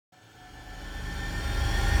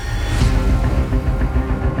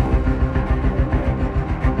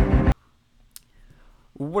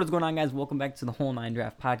What is going on, guys? Welcome back to the Whole Nine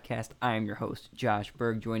Draft Podcast. I am your host, Josh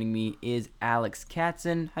Berg. Joining me is Alex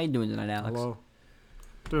Katzen. How you doing tonight, Alex? Hello.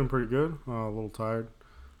 Doing pretty good. A little tired.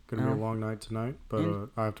 Going to be a long night tonight, but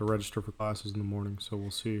I have to register for classes in the morning, so we'll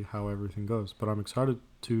see how everything goes. But I'm excited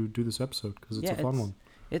to do this episode because it's a fun one.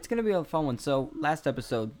 It's going to be a fun one. So last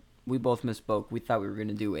episode, we both misspoke. We thought we were going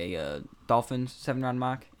to do a Dolphins 7-round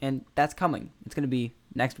mock, and that's coming. It's going to be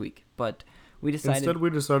next week, but we decided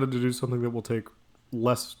to do something that will take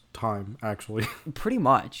less time, actually. Pretty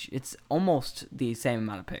much. It's almost the same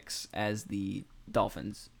amount of picks as the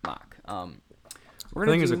Dolphins mock. I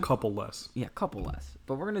think it's a couple less. Yeah, a couple less.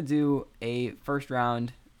 But we're going to do a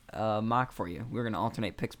first-round mock for you. We're going to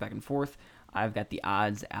alternate picks back and forth. I've got the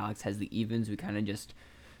odds. Alex has the evens. We kind of just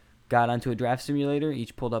got onto a draft simulator,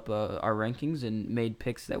 each pulled up our rankings, and made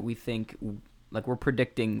picks that we think, like we're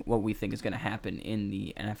predicting what we think is going to happen in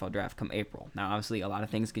the NFL draft come April. Now, obviously, a lot of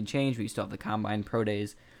things can change. We still have the Combine, Pro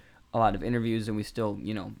Days, a lot of interviews, and we still,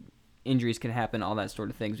 injuries can happen, all that sort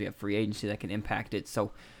of things. We have free agency that can impact it.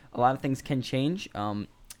 So a lot of things can change.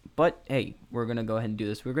 But, hey, we're going to go ahead and do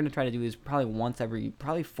this. We're going to try to do this probably once every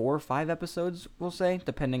 4 or 5 episodes, we'll say,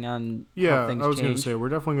 depending on how things change. Yeah, I was going to say, we're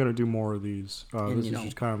definitely going to do more of these. This is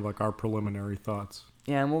just kind of like our preliminary thoughts.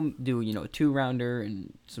 Yeah, and we'll do, a 2-rounder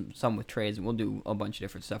and some with trades, and we'll do a bunch of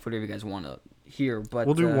different stuff, whatever you guys want to hear. But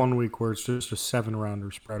we'll do 1 week where it's just a 7-rounder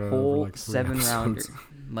spread out over like 3 7-rounder,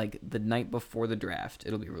 like the night before the draft,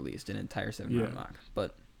 it'll be released, an entire 7-round mock.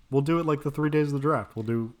 But we'll do it like the 3 days of the draft. We'll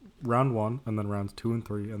do round 1, and then rounds 2 and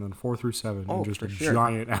 3, and then 4 through 7, and just a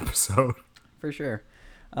giant episode. For sure.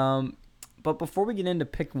 But before we get into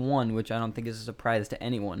pick 1, which I don't think is a surprise to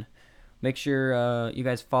anyone, make sure you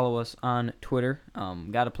guys follow us on Twitter.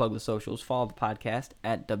 Got to plug the socials. Follow the podcast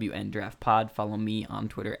at WNDraftPod. Follow me on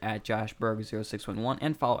Twitter at JoshBerg0611,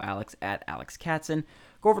 and follow Alex at AlexKatzen.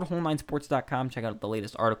 Go over to whole9sports.com. Check out the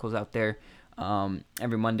latest articles out there.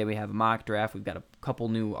 Every Monday we have a mock draft. We've got a couple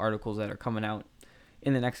new articles that are coming out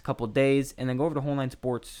in the next couple days. And then go over to Whole9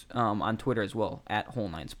 Sports on Twitter as well, at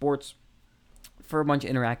Whole9 Sports, for a bunch of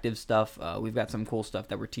interactive stuff. We've got some cool stuff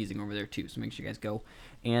that we're teasing over there too, so make sure you guys go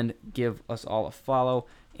and give us all a follow.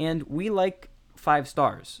 And we like 5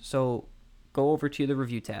 stars, so go over to the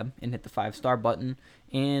review tab and hit the 5-star button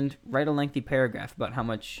and write a lengthy paragraph about how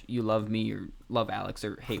much you love me or love Alex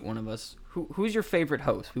or hate one of us. Who's your favorite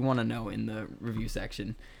host? We want to know in the review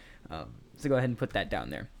section, so go ahead and put that down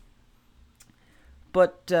there.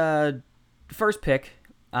 But first pick,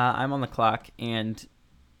 I'm on the clock, and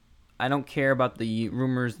I don't care about the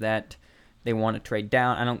rumors that they want to trade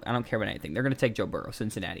down. I don't care about anything. They're going to take Joe Burrow,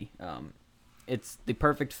 Cincinnati. It's the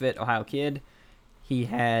perfect fit, Ohio kid. He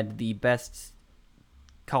had the best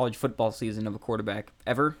college football season of a quarterback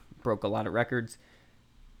ever. Broke a lot of records.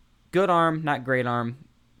 Good arm, not great arm.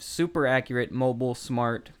 Super accurate, mobile,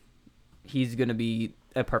 smart. He's going to be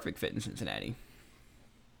a perfect fit in Cincinnati.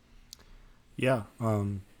 Yeah, I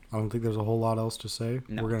don't think there's a whole lot else to say.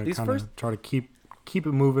 No. We're going to kind of try to keep it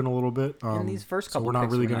moving a little bit. In these first couple so we're not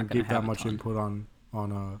picks, really going to give that much input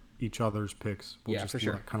on each other's picks. We'll just for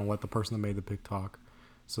sure. Kind of let the person that made the pick talk,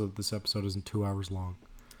 so that this episode isn't 2 hours long.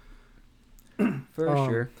 For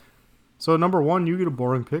sure. So number 1, you get a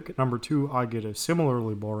boring pick. Number 2, I get a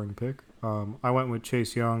similarly boring pick. I went with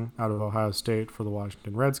Chase Young out of Ohio State for the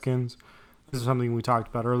Washington Redskins. This is something we talked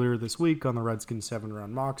about earlier this week on the Redskins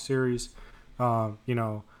 7-round mock series.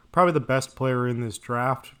 Probably the best player in this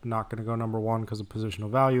draft. Not going to go number 1 because of positional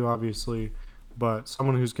value, obviously, but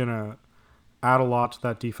someone who's going to add a lot to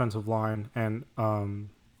that defensive line and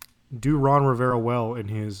do Ron Rivera well in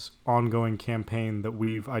his ongoing campaign that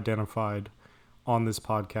we've identified on this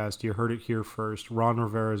podcast. You heard it here first. Ron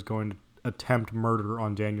Rivera is going to attempt murder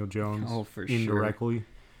on Daniel Jones indirectly,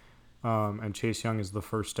 and Chase Young is the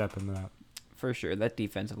first step in that. For sure, that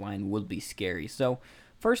defensive line would be scary. So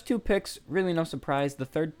first 2 picks, really no surprise. The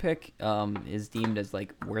third pick is deemed as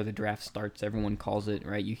like where the draft starts. Everyone calls it,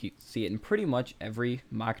 right? You see it in pretty much every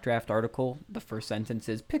mock draft article. The first sentence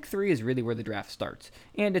is, pick 3 is really where the draft starts.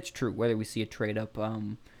 And it's true, whether we see a trade up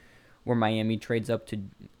where Miami trades up to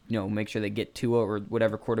make sure they get Tua or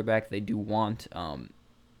whatever quarterback they do want,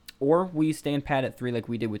 or we stand pat at 3 like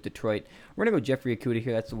we did with Detroit. We're going to go Jeffrey Okudah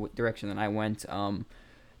here. That's the direction that I went.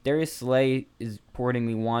 Darius Slay is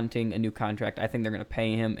reportedly wanting a new contract. I think they're going to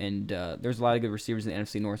pay him, and there's a lot of good receivers in the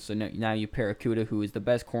NFC North. So now you pair Okudah, who is the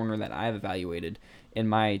best corner that I've evaluated in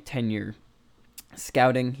my tenure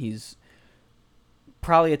scouting. He's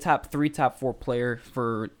probably a top 3, top 4 player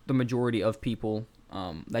for the majority of people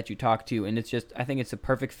that you talk to, and I think it's a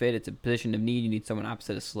perfect fit. It's a position of need. You need someone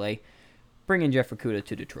opposite of Slay. Bring in Jeff Okudah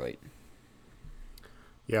to Detroit.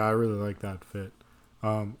 Yeah, I really like that fit.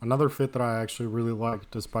 Another fit that I actually really like,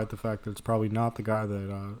 despite the fact that it's probably not the guy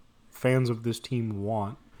that fans of this team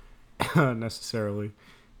want necessarily,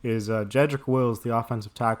 is Jedrick Wills, the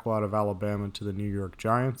offensive tackle out of Alabama, to the New York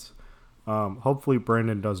Giants. Hopefully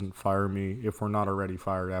Brandon doesn't fire me if we're not already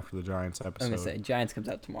fired after the Giants I was episode. gonna say Giants comes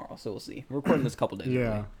out tomorrow, so we'll see. We're recording this a couple days Yeah.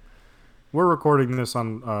 early. We're recording this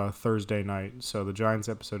on Thursday night, so the Giants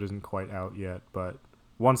episode isn't quite out yet, but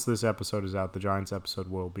once this episode is out, the Giants episode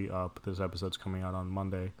will be up. This episode's coming out on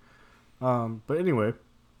Monday. But anyway,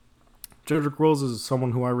 Jedrick Wills is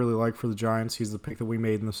someone who I really like for the Giants. He's the pick that we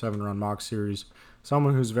made in the 7-round mock series.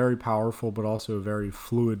 Someone who's very powerful, but also a very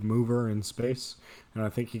fluid mover in space. And I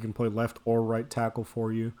think he can play left or right tackle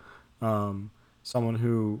for you. Someone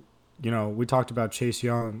who, we talked about Chase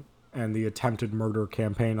Young and the attempted murder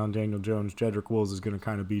campaign on Daniel Jones. Jedrick Wills is going to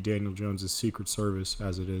kind of be Daniel Jones' secret service,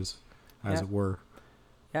 as it were.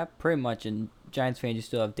 Yeah, pretty much. And Giants fans, you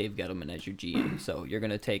still have Dave Gettleman as your GM, so you're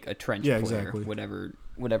gonna take a trench Yeah, player, exactly.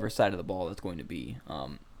 whatever side of the ball that's going to be.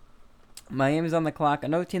 Miami's on the clock.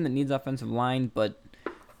 Another team that needs offensive line, but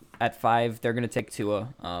at 5, they're gonna take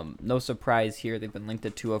Tua. No surprise here. They've been linked to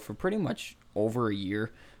Tua for pretty much over a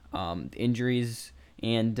year. Injuries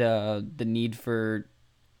and the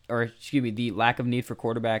lack of need for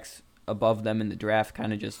quarterbacks above them in the draft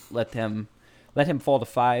kind of just let him fall to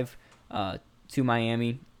 5. To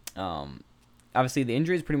Miami. Obviously, the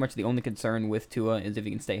injury is pretty much the only concern with Tua is if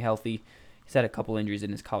he can stay healthy. He's had a couple injuries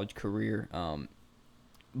in his college career.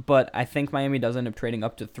 But I think Miami does end up trading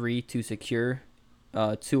up to 3 to secure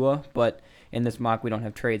Tua. But in this mock, we don't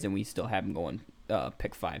have trades, and we still have him going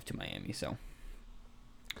pick 5 to Miami. So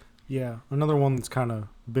Yeah, another one that's kind of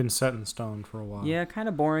been set in stone for a while. yeah, kind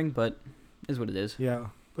of boring, but is what it is. Yeah,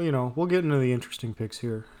 but we'll get into the interesting picks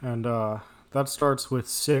here. And that starts with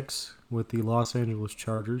 6 with the Los Angeles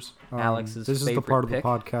Chargers. Alex's This is the favorite part of pick. the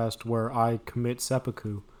podcast where I commit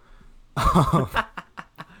seppuku.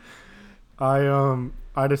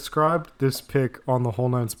 I described this pick on the Whole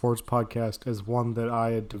Nine Sports podcast as one that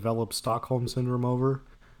I had developed Stockholm syndrome over.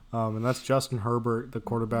 And that's Justin Herbert, the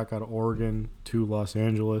quarterback out of Oregon, to Los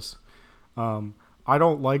Angeles. I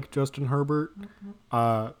don't like Justin Herbert.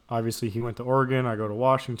 Obviously, he went to Oregon. I go to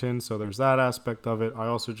Washington, so there's that aspect of it. I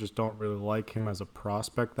also just don't really like him as a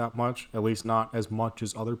prospect that much, at least not as much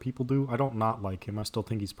as other people do. I don't not like him. I still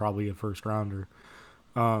think he's probably a first-rounder.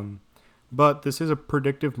 But this is a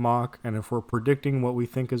predictive mock, and if we're predicting what we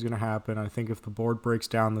think is going to happen, I think if the board breaks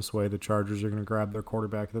down this way, the Chargers are going to grab their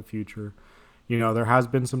quarterback of the future. There has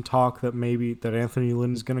been some talk that maybe that Anthony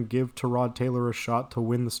Lynn is going to give Tyrod Taylor a shot to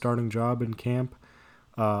win the starting job in camp.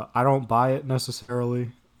 I don't buy it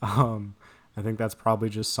necessarily. I think that's probably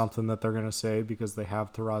just something that they're going to say because they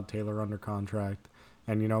have Tyrod Taylor under contract.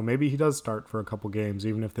 And, maybe he does start for a couple games,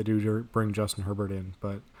 even if they do bring Justin Herbert in.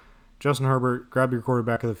 But Justin Herbert, grab your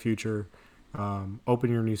quarterback of the future, open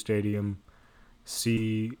your new stadium,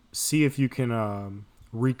 see if you can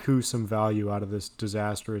recoup some value out of this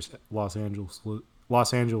disastrous Los Angeles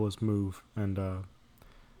move. And,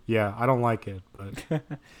 yeah, I don't like it, but...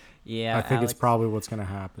 Yeah, I think Alex, it's probably what's going to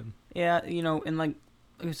happen. Yeah, and like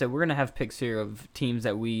I said, we're going to have picks here of teams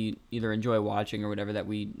that we either enjoy watching or whatever that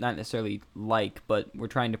we not necessarily like, but we're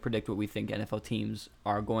trying to predict what we think NFL teams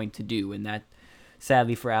are going to do, and that,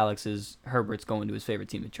 sadly for Alex, is Herbert's going to his favorite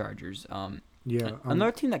team, the Chargers.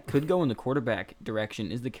 Another team that could go in the quarterback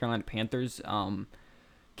direction is the Carolina Panthers.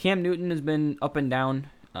 Cam Newton has been up and down,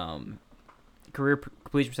 career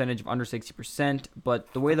completion percentage of under 60%,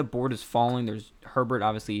 but the way the board is falling, there's Herbert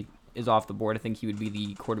obviously is off the board. I think he would be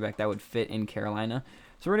the quarterback that would fit in Carolina.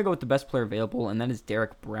 So we're going to go with the best player available, and that is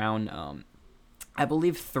Derek Brown. I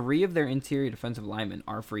believe 3 of their interior defensive linemen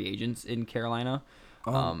are free agents in Carolina.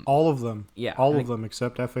 All of them. Yeah. All of them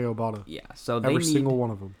except F.A. Obata. Yeah, so Every single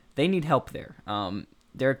one of them. They need help there.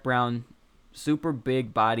 Derek Brown, super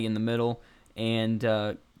big body in the middle, and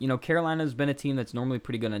Carolina's been a team that's normally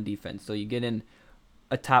pretty good on defense. So you get in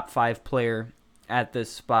a top 5 player at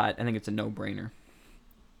this spot, I think it's a no-brainer.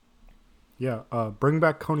 Yeah, bring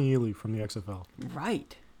back Coney Ely from the XFL.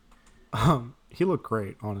 Right. He looked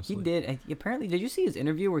great, honestly. He did. Apparently, did you see his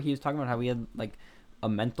interview where he was talking about how he had like a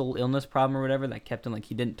mental illness problem or whatever that kept him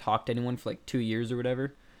he didn't talk to anyone for like 2 years or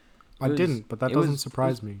whatever? I didn't, but that doesn't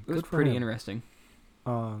surprise me. It was pretty interesting.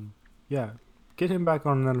 Yeah, get him back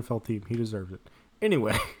on an NFL team. He deserves it.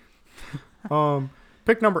 Anyway,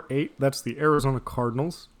 pick number 8. That's the Arizona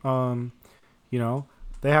Cardinals.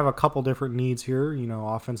 They have a couple different needs here.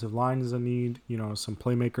 Offensive line is a need. Some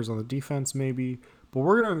playmakers on the defense maybe. But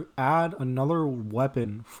we're going to add another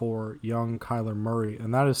weapon for young Kyler Murray,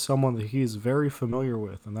 and that is someone that he is very familiar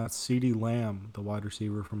with, and that's CeeDee Lamb, the wide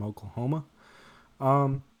receiver from Oklahoma.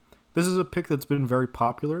 this is a pick that's been very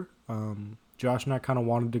popular. Josh and I kind of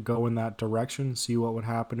wanted to go in that direction, see what would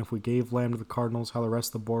happen if we gave Lamb to the Cardinals, how the rest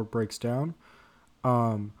of the board breaks down.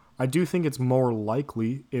 I do think it's more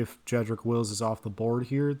likely if Jedrick Wills is off the board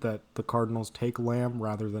here that the Cardinals take Lamb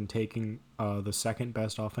rather than taking the second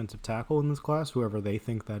best offensive tackle in this class, whoever they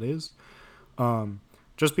think that is.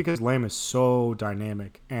 Just because Lamb is so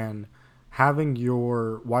dynamic, and having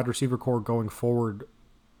your wide receiver core going forward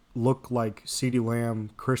look like CeeDee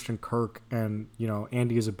Lamb, Christian Kirk, and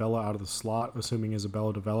Andy Isabella out of the slot, assuming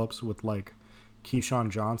Isabella develops, with like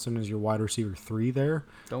Keyshawn Johnson as your wide receiver 3 there.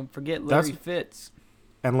 Don't forget Larry Fitz.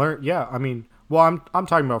 And Larry, yeah, I mean, well, I'm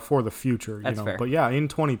talking about for the future, That's fair. But yeah, in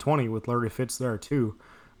 2020 with Larry Fitz there too,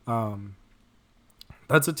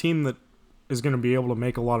 that's a team that is going to be able to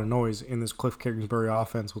make a lot of noise in this Cliff Kingsbury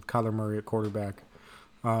offense with Kyler Murray at quarterback.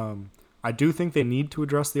 I do think they need to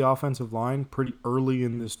address the offensive line pretty early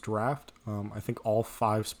in this draft. I think all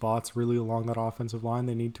 5 spots really along that offensive line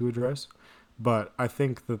they need to address. But I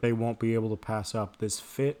think that they won't be able to pass up this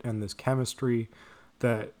fit and this chemistry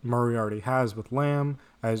that Murray already has with Lamb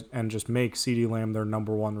and just make CeeDee Lamb their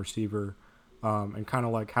number 1 receiver and kind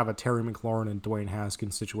of like have a Terry McLaurin and Dwayne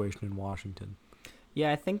Haskins situation in Washington.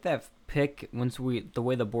 Yeah, I think that pick, the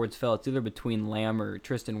way the boards fell, it's either between Lamb or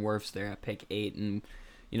Tristan Wirfs there at pick 8. And,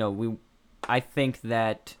 I think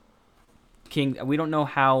that we don't know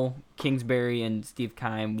how Kingsbury and Steve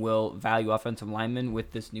Keim will value offensive linemen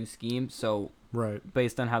with this new scheme. So, right,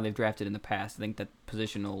 based on how they've drafted in the past, I think that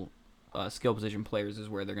positional skill position players is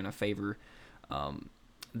where they're going to favor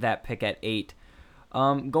that pick at 8.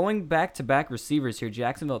 Going back-to-back receivers here,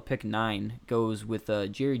 Jacksonville at pick 9 goes with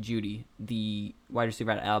Jerry Jeudy, the wide receiver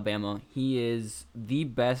out of Alabama. He is the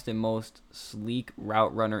best and most sleek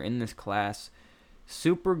route runner in this class.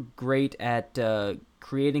 Super great at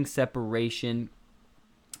creating separation.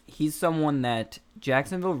 He's someone that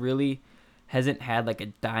Jacksonville really hasn't had like a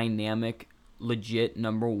dynamic, legit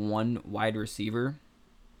number 1 wide receiver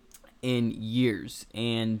in years.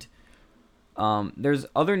 And there's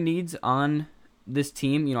other needs on this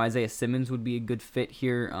team. Isaiah Simmons would be a good fit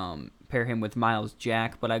here. Pair him with Myles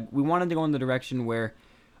Jack. But we wanted to go in the direction where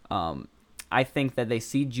I think that they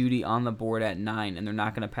see Jeudy on the board at 9, and they're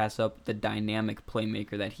not going to pass up the dynamic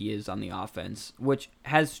playmaker that he is on the offense, which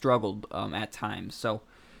has struggled at times. So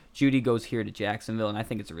Jeudy goes here to Jacksonville, and I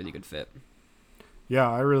think it's a really good fit.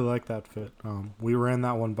 Yeah, I really like that fit. We ran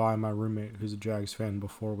that one by my roommate, who's a Jags fan,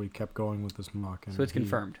 before we kept going with this mock. And so it's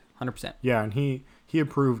confirmed, 100%. Yeah, and he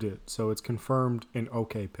approved it, so it's confirmed an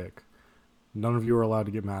okay pick. None of you are allowed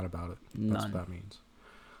to get mad about it. That's what that means.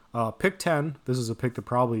 Pick 10, this is a pick that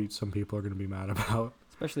probably some people are going to be mad about.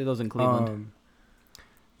 Especially those in Cleveland.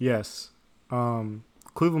 Yes.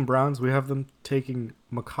 Cleveland Browns, we have them taking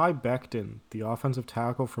Mekhi Becton, the offensive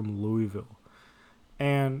tackle from Louisville.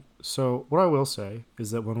 And so what I will say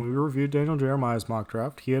is that when we reviewed Daniel Jeremiah's mock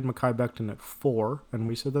draft, he had Mekhi Becton at 4, and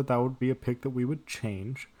we said that would be a pick that we would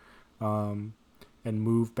change and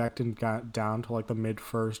move Becton down to like the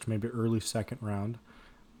mid-first, maybe early second round.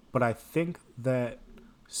 But I think that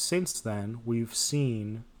since then, we've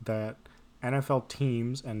seen that NFL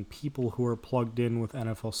teams and people who are plugged in with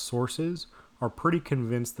NFL sources are pretty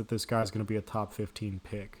convinced that this guy's going to be a top 15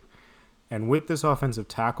 pick. And with this offensive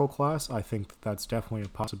tackle class, I think that's definitely a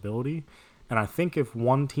possibility. And I think if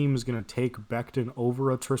one team is going to take Becton over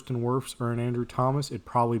a Tristan Wirfs or an Andrew Thomas, it'd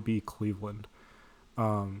probably be Cleveland.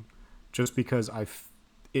 Just because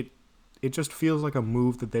it just feels like a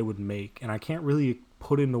move that they would make. And I can't really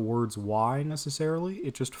put into words why necessarily.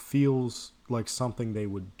 It just feels like something they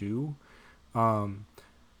would do.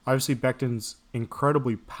 Obviously, Becton's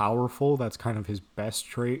incredibly powerful. That's kind of his best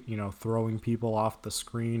trait, throwing people off the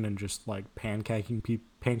screen and just like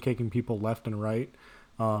pancaking people left and right.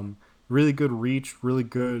 Really good reach, really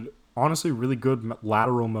good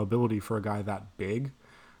lateral mobility for a guy that big.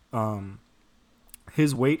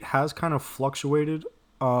 His weight has kind of fluctuated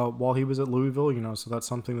while he was at Louisville, so that's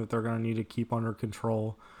something that they're going to need to keep under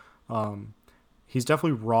control. He's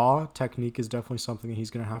definitely raw. Technique is definitely something that he's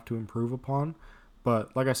going to have to improve upon.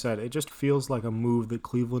 But like I said, it just feels like a move that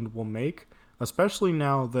Cleveland will make, especially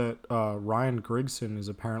now that Ryan Grigson is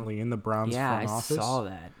apparently in the Browns front office. Yeah, I saw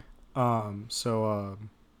that. So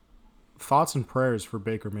thoughts and prayers for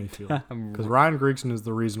Baker Mayfield, because Ryan Grigson is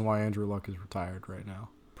the reason why Andrew Luck is retired right now.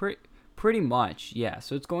 Pretty much, yeah.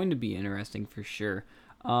 So it's going to be interesting for sure.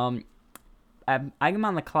 I'm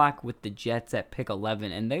on the clock with the Jets at pick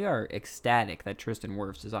 11, and they are ecstatic that Tristan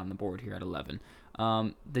Wirfs is on the board here at 11.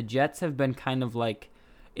 The Jets have been kind of like,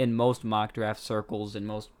 in most mock draft circles, in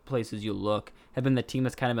most places you look, have been the team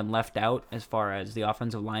that's kind of been left out as far as the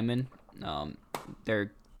offensive linemen.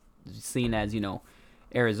 They're seen as,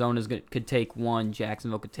 Could take one,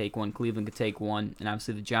 Jacksonville could take one, Cleveland could take one, and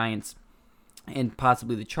obviously the Giants and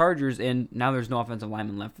possibly the Chargers, and now there's no offensive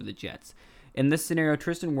lineman left for the Jets. In this scenario,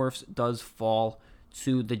 Tristan Wirfs does fall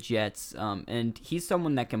to the Jets, and he's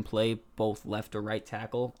someone that can play both left or right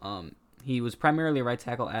tackle. He was primarily a right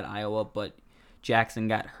tackle at Iowa, but Jackson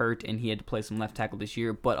got hurt, and he had to play some left tackle this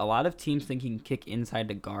year. But a lot of teams think he can kick inside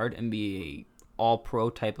the guard and be a all-pro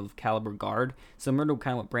type of caliber guard, similar to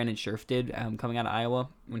kind of what Brandon Scherf did coming out of Iowa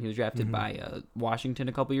when he was drafted by Washington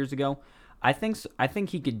a couple years ago. I think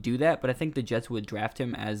he could do that, but I think the Jets would draft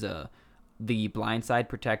him as the blindside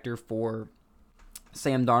protector for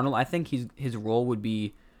Sam Darnold. I think his role would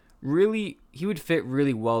be he would fit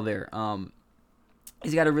really well there.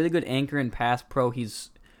 He's got a really good anchor and pass pro. He's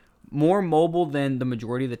more mobile than the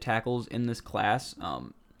majority of the tackles in this class.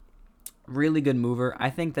 Really good mover. I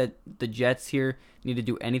think that the Jets here need to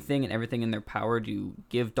do anything and everything in their power to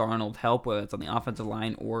give Darnold help, whether it's on the offensive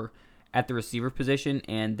line or at the receiver position,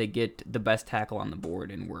 and they get the best tackle on the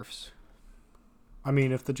board in Wirfs. I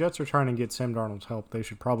mean, if the Jets are trying to get Sam Darnold's help, they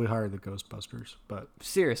should probably hire the Ghostbusters. But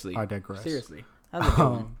seriously, I digress. Seriously, how's a good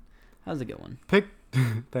one? How's a good one?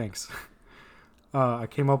 Thanks. I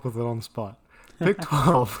came up with it on the spot. Pick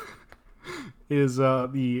 12 is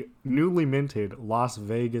the newly minted Las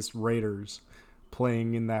Vegas Raiders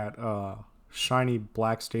playing in that shiny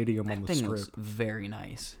black stadium on the Strip. Looks very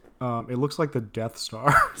nice. It looks like the Death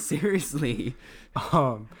Star. Seriously.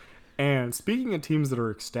 And speaking of teams that are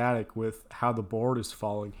ecstatic with how the board is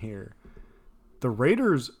falling here, the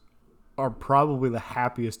Raiders are probably the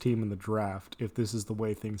happiest team in the draft if this is the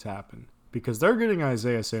way things happen, because they're getting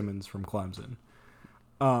Isaiah Simmons from Clemson.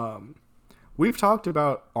 We've talked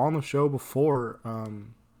about on the show before,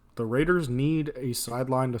 the Raiders need a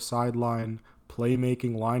sideline-to-sideline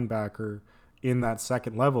playmaking linebacker in that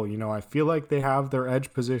second level. You know, I feel like they have their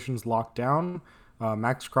edge positions locked down.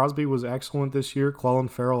 Max Crosby was excellent this year.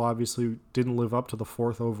 Clelin Ferrell obviously didn't live up to the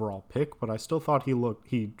 4th overall pick, but I still thought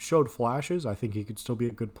he showed flashes. I think he could still be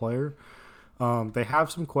a good player. They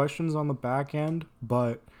have some questions on the back end,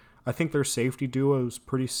 but I think their safety duo is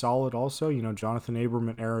pretty solid also. You know, Jonathan Abram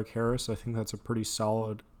and Eric Harris, I think that's a pretty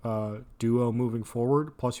solid duo moving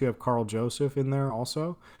forward. Plus you have Carl Joseph in there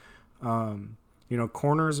also. You know,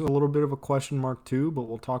 corner's a little bit of a question mark too, but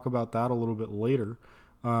we'll talk about that a little bit later.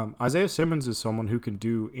 Isaiah Simmons is someone who can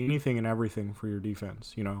do anything and everything for your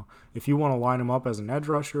defense. You know, if you want to line him up as an edge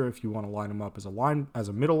rusher, if you want to line him up as a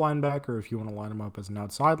middle linebacker, if you want to line him up as an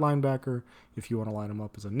outside linebacker, if you want to line him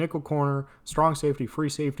up as a nickel corner, strong safety, free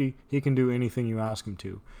safety, he can do anything you ask him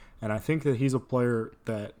to. And I think that he's a player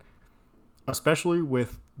that, especially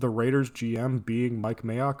with the Raiders GM being Mike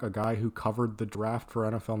Mayock, a guy who covered the draft for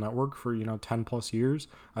NFL Network for, 10 plus years,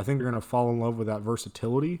 I think they're going to fall in love with that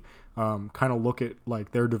versatility. Kind of look at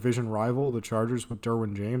like their division rival, the Chargers, with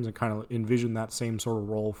Derwin James, and kind of envision that same sort of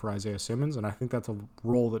role for Isaiah Simmons. And I think that's a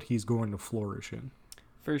role that he's going to flourish in.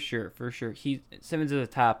 For sure. Simmons is a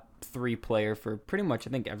top 3 player for pretty much, I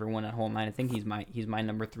think, everyone at Whole Nine. I think he's my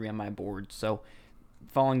number 3 on my board. So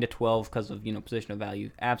falling to 12 because of positional value,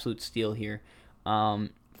 absolute steal here.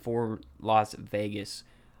 For Las Vegas.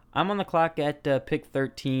 I'm on the clock at pick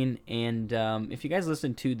 13, and if you guys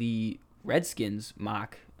listen to the Redskins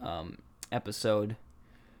mock episode,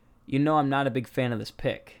 you know I'm not a big fan of this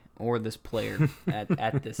pick or this player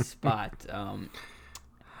at this spot.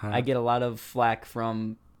 I get a lot of flack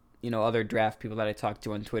from other draft people that I talk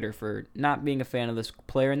to on Twitter for not being a fan of this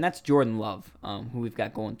player, and that's Jordan Love, who we've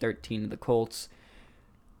got going 13 to the Colts.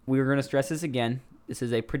 We were going to stress this again. This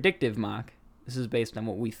is a predictive mock. This is based on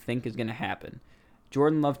what we think is going to happen.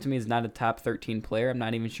 Jordan Love, to me, is not a top 13 player. I'm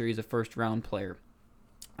not even sure he's a first-round player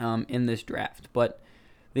in this draft. But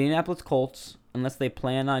the Indianapolis Colts, unless they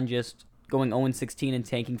plan on just going 0-16 and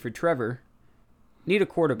tanking for Trevor, need a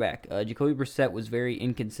quarterback. Jacoby Brissett was very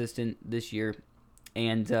inconsistent this year.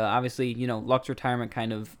 And obviously, Luck's retirement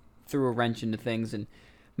kind of threw a wrench into things and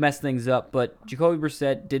messed things up. But Jacoby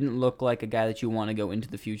Brissett didn't look like a guy that you want to go into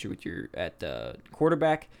the future with at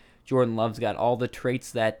quarterback. Jordan Love's got all the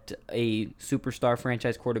traits that a superstar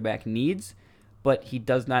franchise quarterback needs, but he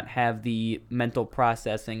does not have the mental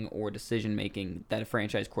processing or decision-making that a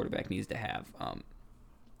franchise quarterback needs to have.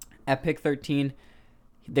 At pick 13,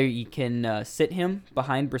 there you can sit him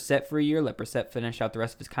behind Brissett for a year, let Brissett finish out the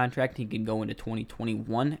rest of his contract. He can go into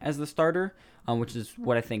 2021 as the starter, which is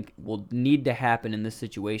what I think will need to happen in this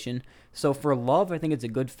situation. So for Love, I think it's a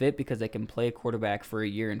good fit because they can play a quarterback for a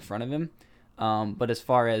year in front of him. But as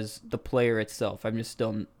far as the player itself,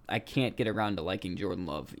 I can't get around to liking Jordan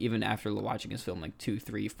Love, even after watching his film like 2,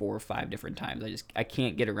 3, 4, 5 different times. I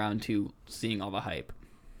can't get around to seeing all the hype.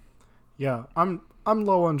 Yeah, I'm I'm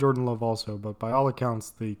low on Jordan Love also, but by all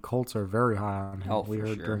accounts, the Colts are very high on him. Oh, We for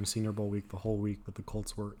heard sure. during Senior Bowl week, the whole week, that the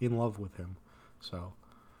Colts were in love with him. So,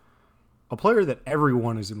 a player that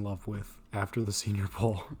everyone is in love with after the Senior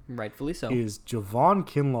Bowl Rightfully so. is Javon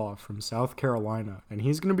Kinlaw from South Carolina, and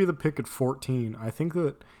he's going to be the pick at 14. I think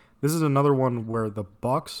that this is another one where the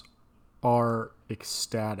Bucks are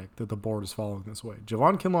ecstatic that the board is following this way.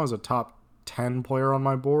 Javon Kinlaw is a top 10 player on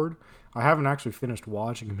my board. I haven't actually finished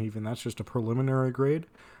watching him even. That's just a preliminary grade.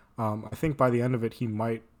 I think by the end of it, he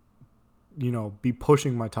might, be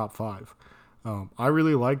pushing my top 5. I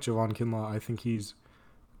really like Javon Kinlaw. I think he's,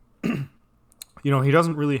 he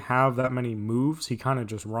doesn't really have that many moves. He kind of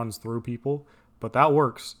just runs through people, but that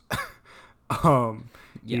works.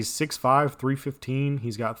 He's 6'5", 315.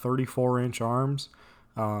 He's got 34-inch arms.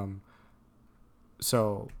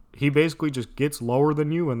 So he basically just gets lower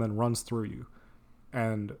than you and then runs through you.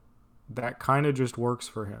 And that kind of just works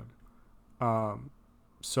for him.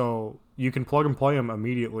 So you can plug and play him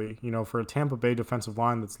immediately. For a Tampa Bay defensive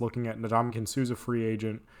line that's looking at Ndamukong Suh's a free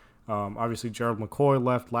agent. Obviously, Gerald McCoy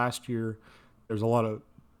left last year. There's a lot of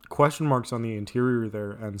question marks on the interior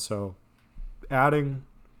there. And so adding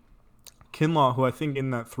Kinlaw, who I think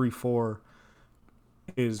in that 3-4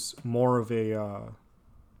 is more of a,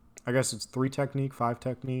 I guess it's 3 technique, 5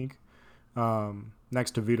 technique,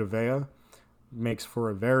 next to Vita Vea, makes for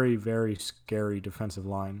a very, very scary defensive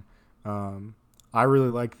line. I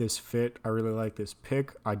really like this fit. I really like this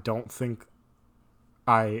pick. I don't think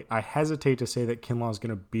I hesitate to say that Kinlaw is going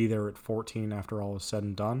to be there at 14 after all is said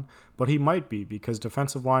and done, but he might be because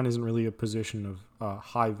defensive line isn't really a position of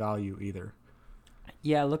high value either.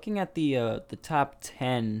 Yeah, looking at the top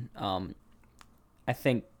 10, I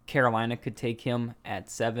think Carolina could take him at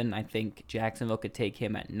 7. I think Jacksonville could take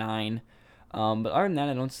him at 9. But other than that,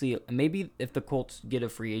 I don't see. Maybe if the Colts get a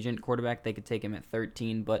free agent quarterback, they could take him at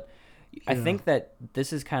 13. But I think that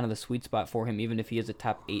this is kind of the sweet spot for him, even if he is a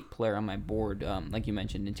top 8 player on my board. Like you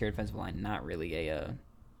mentioned, interior defensive line, not really a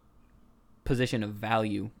position of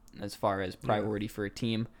value as far as priority for a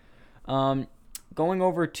team. Going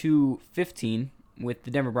over to 15 with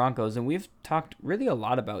the Denver Broncos, and we've talked really a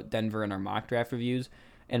lot about Denver in our mock draft reviews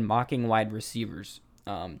and mocking wide receivers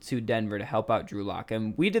to Denver to help out Drew Lock.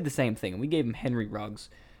 And we did the same thing. We gave him Henry Ruggs,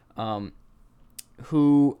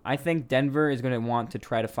 who I think Denver is going to want to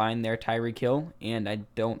try to find their Tyreek Hill, and I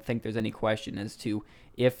don't think there's any question as to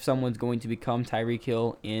if someone's going to become Tyreek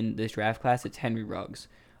Hill in this draft class, it's Henry Ruggs.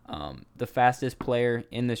 The fastest player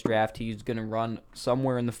in this draft, he's going to run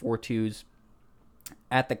somewhere in the 4.2s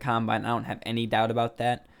at the combine. I don't have any doubt about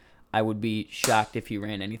that. I would be shocked if he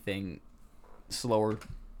ran anything slower.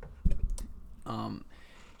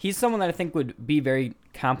 He's someone that I think would be very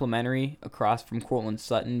complimentary across from Courtland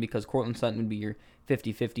Sutton, because Courtland Sutton would be your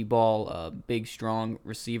 50-50 ball, big, strong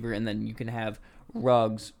receiver, and then you can have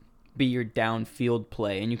Ruggs be your downfield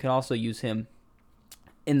play, and you can also use him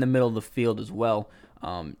in the middle of the field as well.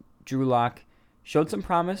 Drew Lock showed some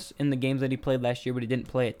promise in the games that he played last year, but he didn't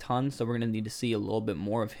play a ton, so we're going to need to see a little bit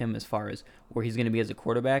more of him as far as where he's going to be as a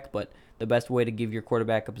quarterback. But the best way to give your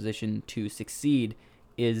quarterback a position to succeed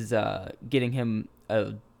is getting him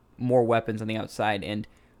more weapons on the outside. And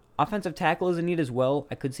offensive tackle is a need as well.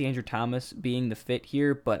 I could see Andrew Thomas being the fit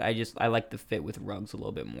here, but I like the fit with Ruggs a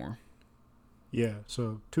little bit more. Yeah,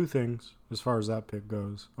 so 2 things as far as that pick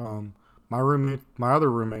goes. My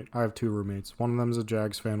other roommate, I have 2 roommates. One of them is a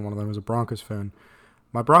Jags fan, one of them is a Broncos fan.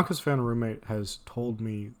 My Broncos fan roommate has told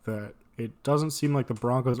me that it doesn't seem like the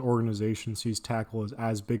Broncos organization sees tackle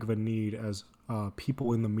as big of a need as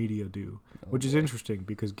people in the media do, which is interesting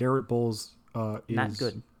because Garrett Bowles is... Not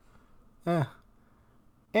good.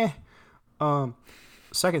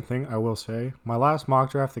 Second thing I will say, my last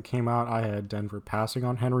mock draft that came out, I had Denver passing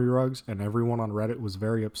on Henry Ruggs, and everyone on Reddit was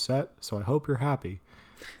very upset, so I hope you're happy.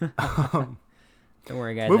 Don't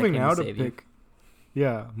worry, guys. Moving I now came to save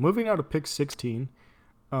you. pick 16,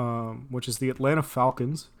 which is the Atlanta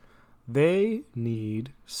Falcons. They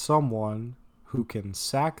need someone who can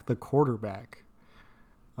sack the quarterback.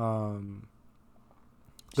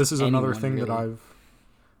 This is another thing really.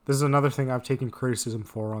 This is another thing I've taken criticism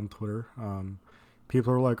for on Twitter.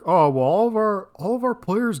 People are like, "Oh, well, all of our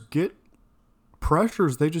players get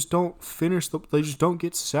pressures. They just don't they just don't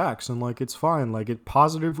get sacks, and like it's fine. Like it's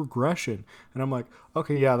positive regression." And I'm like,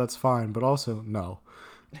 "Okay, yeah, that's fine, but also no."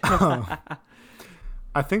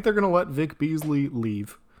 I think they're gonna let Vic Beasley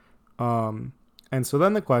leave, and so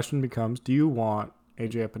then the question becomes: do you want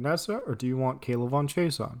AJ Epinesa or do you want Caleb Von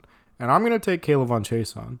Chason? And I'm gonna take Caleb Von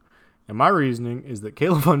Chason. And my reasoning is that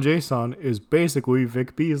Caleb Von Jason is basically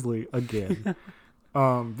Vic Beasley again.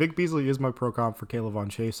 Vic Beasley is my pro comp for Caleb Von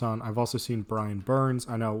Chason. I've also seen Brian Burns.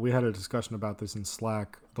 I know we had a discussion about this in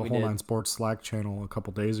Slack, the We Whole did. Nine Sports Slack channel a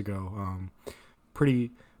couple days ago.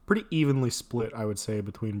 Pretty evenly split, I would say,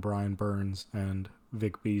 between Brian Burns and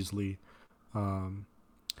Vic Beasley.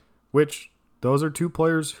 Which those are two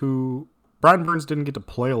players who Brian Burns didn't get to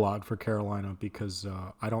play a lot for Carolina because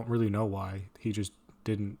I don't really know why. He just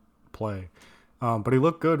didn't play. But he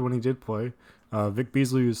looked good when he did play. Vic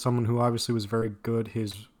Beasley is someone who obviously was very good.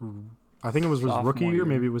 I think it was his rookie year,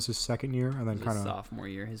 maybe it was his second year, and then kind of sophomore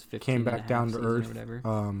year, his 15 came back down to season earth. or whatever.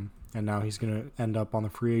 And now he's going to end up on the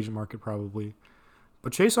free agent market probably.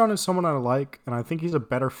 But Chason is someone I like, and I think he's a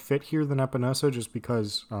better fit here than Epinesa just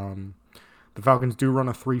because the Falcons do run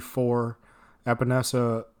a 3-4.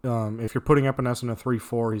 Epinesa, if you're putting Epinesa in a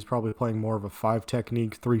 3-4, he's probably playing more of a 5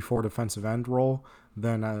 technique, 3-4 defensive end role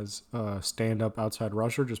than as a stand-up outside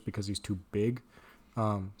rusher just because he's too big.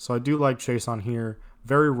 So I do like Chason here.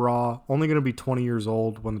 Very raw, only going to be 20 years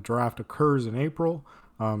old when the draft occurs in April.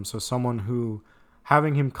 So someone who,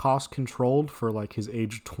 having him cost controlled for like his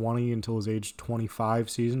age 20 until his age 25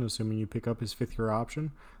 season, assuming you pick up his 5th-year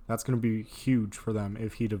option, that's going to be huge for them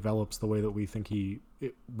if he develops the way that we think he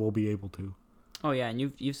will be able to. Oh yeah, and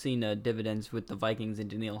you've seen dividends with the Vikings and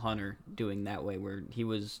Danielle Hunter doing that way, where he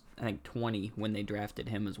was, I think, 20 when they drafted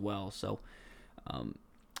him as well. So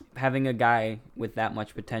having a guy with that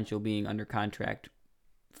much potential being under contract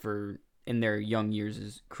for in their young years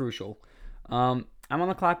is crucial. I'm on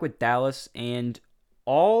the clock with Dallas, and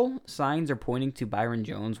all signs are pointing to Byron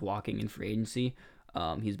Jones walking in free agency.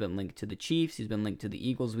 He's been linked to the Chiefs. He's been linked to the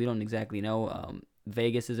Eagles. We don't exactly know.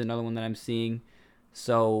 Vegas is another one that I'm seeing.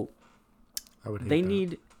 So I would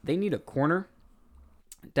hate they need a corner.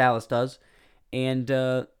 Dallas does, and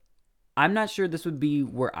I'm not sure this would be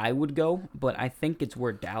where I would go, but I think it's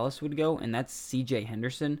where Dallas would go, and that's C.J.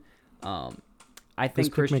 Henderson. I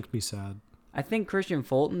think this makes me sad. I think Christian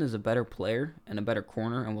Fulton is a better player and a better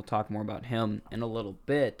corner, and we'll talk more about him in a little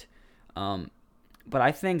bit. But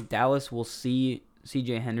I think Dallas will see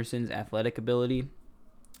C.J. Henderson's athletic ability,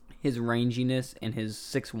 his ranginess, and his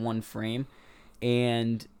 6'1" frame,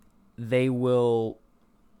 and they will.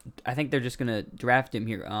 I think they're just gonna draft him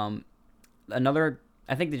here. I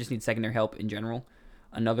think they just need secondary help in general.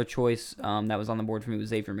 Another choice that was on the board for me was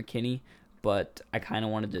Xavier McKinney, but I kind of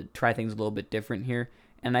wanted to try things a little bit different here.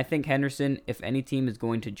 And I think Henderson, if any team is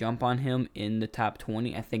going to jump on him in the top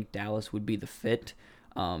 20, I think Dallas would be the fit.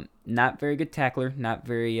 Not very good tackler, not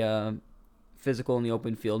very physical in the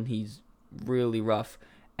open field. He's really rough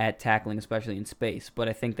at tackling, especially in space. But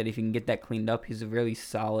I think that if he can get that cleaned up, he's a really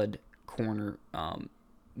solid corner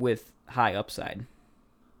with high upside.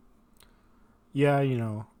 Yeah,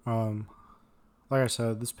 like I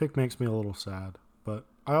said, this pick makes me a little sad, but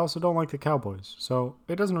I also don't like the Cowboys, so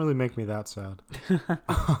it doesn't really make me that sad.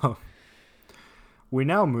 We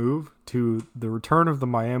now move to the return of the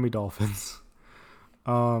Miami Dolphins.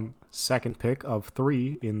 Second pick of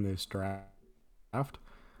 3 in this draft.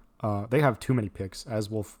 They have too many picks,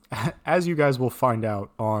 as you guys will find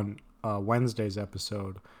out on Wednesday's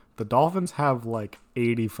episode. The Dolphins have like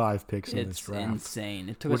 85 picks in this draft. It's insane.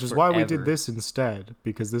 It took which us is why we forever. did this instead,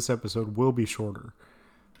 because this episode will be shorter.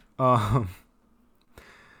 I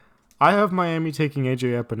have Miami taking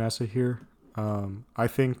AJ Epinesa here. I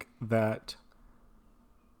think that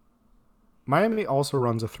Miami also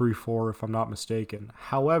runs a 3-4, if I'm not mistaken.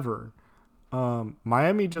 However,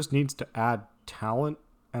 Miami just needs to add talent,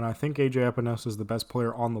 and I think AJ Epinesa is the best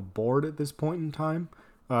player on the board at this point in time.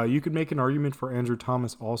 You could make an argument for Andrew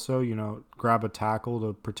Thomas also, grab a tackle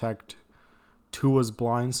to protect Tua's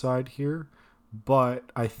blind side here.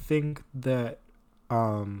 But I think that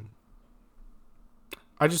I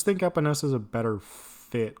just think Epinesa is a better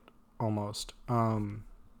fit almost.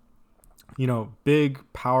 Big,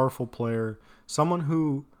 powerful player, someone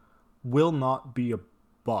who will not be a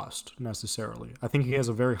bust necessarily. I think he has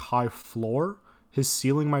a very high floor. His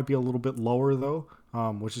ceiling might be a little bit lower though.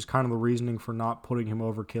 Which is kind of the reasoning for not putting him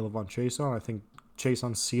over Caleb Von Chason. I think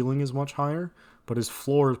Chason's ceiling is much higher, but his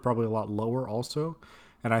floor is probably a lot lower also.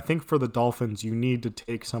 And I think for the Dolphins, you need to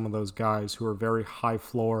take some of those guys who are very high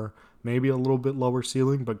floor, maybe a little bit lower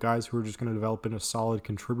ceiling, but guys who are just going to develop into solid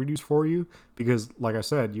contributors for you. Because, like I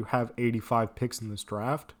said, you have 85 picks in this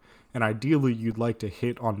draft, and ideally you'd like to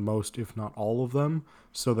hit on most, if not all of them,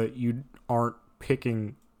 so that you aren't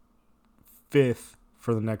picking 5th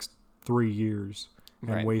for the next 3 years.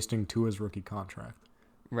 And wasting Tua's rookie contract.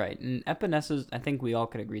 Right. And Epinesa's, I think we all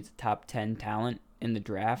could agree, it's a top 10 talent in the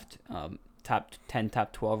draft, top 10,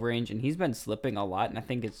 top 12 range. And he's been slipping a lot. And I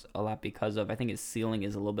think it's a lot because I think his ceiling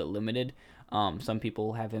is a little bit limited. Some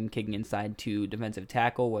people have him kicking inside to defensive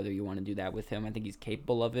tackle, whether you want to do that with him. I think he's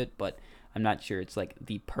capable of it, but I'm not sure it's like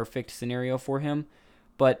the perfect scenario for him.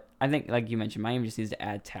 But I think, like you mentioned, Miami just needs to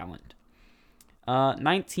add talent.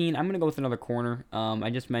 19, I'm going to go with another corner. I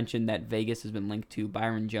just mentioned that Vegas has been linked to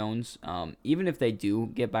Byron Jones. Even if they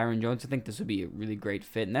do get Byron Jones, I think this would be a really great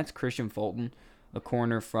fit, and that's Christian Fulton, a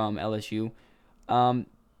corner from LSU.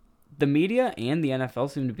 The media and the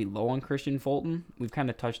NFL seem to be low on Christian Fulton. We've kind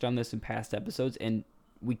of touched on this in past episodes, and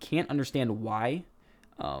we can't understand why.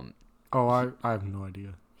 I have no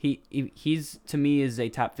idea. He's to me is a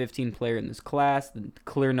top 15 player in this class, the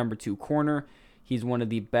clear number 2 corner. He's one of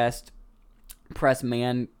the best press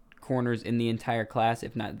man corners in the entire class,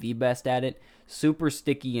 if not the best at it. Super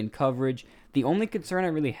sticky in coverage. The only concern I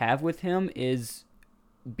really have with him is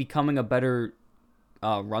becoming a better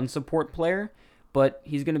run support player, but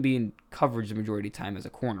he's going to be in coverage the majority of the time as a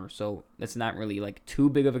corner, so that's not really like too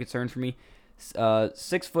big of a concern for me.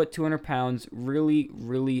 6 foot, 200 pounds, really,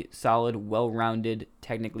 really solid, well-rounded,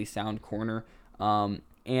 technically sound corner. And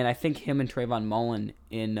I think him and Trayvon Mullen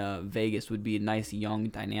in Vegas would be a nice, young,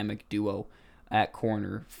 dynamic duo at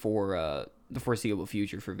corner for the foreseeable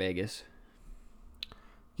future for Vegas.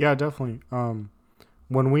 Yeah, definitely.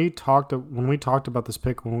 When we talked about this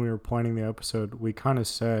pick when we were planning the episode, we kind of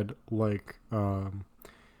said like,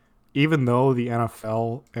 even though the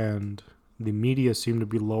NFL and the media seem to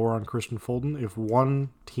be lower on Christian Fulton, if one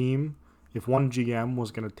GM was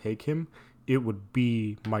going to take him, it would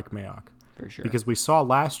be Mike Mayock. For sure. Because we saw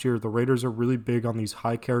last year the Raiders are really big on these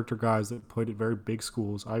high character guys that played at very big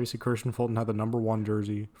schools. Obviously, Christian Fulton had the number 1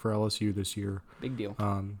 jersey for LSU this year. Big deal.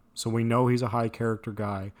 So we know he's a high character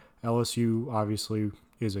guy. LSU obviously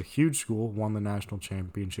is a huge school, won the national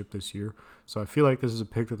championship this year. So I feel like this is a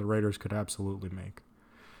pick that the Raiders could absolutely make.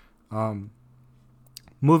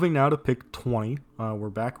 Moving now to pick 20, we're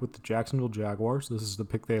back with the Jacksonville Jaguars. This is the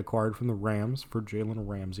pick they acquired from the Rams for Jalen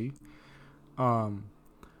Ramsey.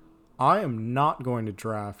 I am not going to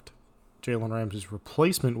draft Jalen Ramsey's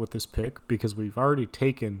replacement with this pick because we've already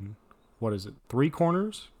taken, 3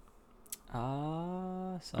 corners?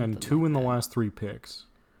 And 2 in the last 3 picks.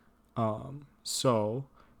 So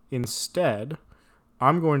instead,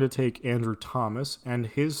 I'm going to take Andrew Thomas and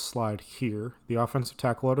his slide here, the offensive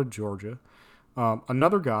tackle out of Georgia.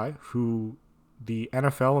 Another guy who the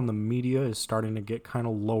NFL and the media is starting to get kind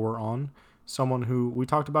of lower on. Someone who, we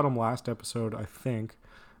talked about him last episode, I think.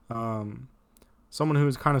 Someone who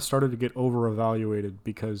has kind of started to get over-evaluated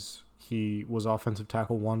because he was offensive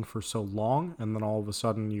tackle 1 for so long, and then all of a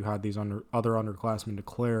sudden you had these other underclassmen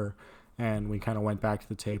declare, and we kind of went back to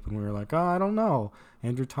the tape and we were like, I don't know.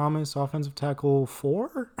 Andrew Thomas, offensive tackle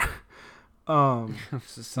 4?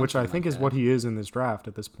 Which I think is what he is in this draft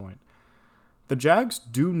at this point. The Jags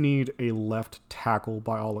do need a left tackle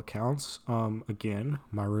by all accounts. Again,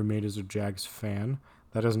 my roommate is a Jags fan.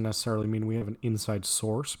 That doesn't necessarily mean we have an inside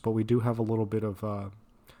source, but we do have a little bit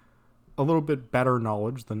better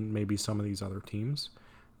knowledge than maybe some of these other teams.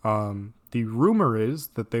 The rumor is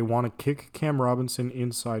that they want to kick Cam Robinson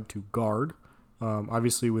inside to guard.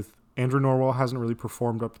 Obviously, with Andrew Norwell hasn't really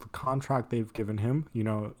performed up to the contract they've given him. You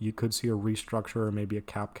know, you could see a restructure or maybe a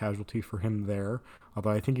cap casualty for him there.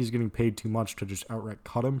 Although I think he's getting paid too much to just outright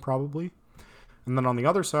cut him probably. And then on the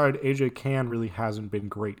other side, AJ Cann really hasn't been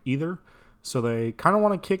great either. So they kind of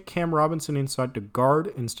want to kick Cam Robinson inside to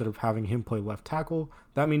guard instead of having him play left tackle.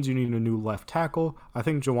 That means you need a new left tackle. I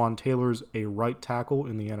think Jawan Taylor's a right tackle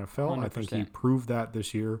in the NFL. 100%. I think he proved that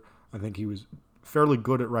this year. I think he was fairly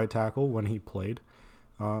good at right tackle when he played.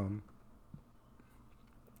 And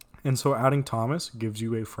so adding Thomas gives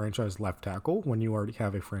you a franchise left tackle when you already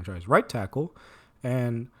have a franchise right tackle.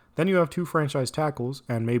 And then you have 2 franchise tackles,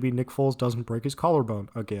 and maybe Nick Foles doesn't break his collarbone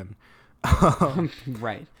again.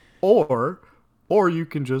 Right. Or you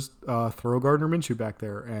can just throw Gardner Minshew back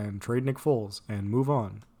there and trade Nick Foles and move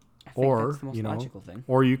on. I think that's the most logical thing.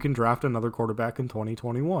 Or you can draft another quarterback in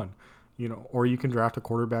 2021. Or you can draft a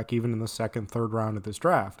quarterback even in the 2nd, 3rd round of this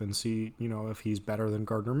draft and see, if he's better than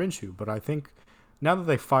Gardner Minshew. But I think now that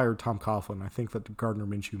they fired Tom Coughlin, I think that Gardner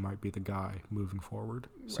Minshew might be the guy moving forward.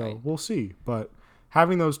 Right. So we'll see. But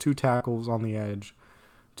having those 2 tackles on the edge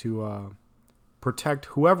to protect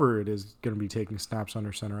whoever it is going to be taking snaps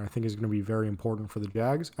under center, I think is going to be very important for the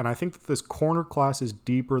Jags. And I think that this corner class is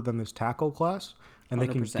deeper than this tackle class, and 100%.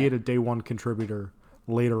 They can get a day 1 contributor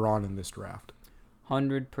later on in this draft.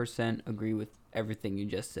 100% agree with everything you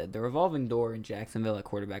just said. The revolving door in Jacksonville at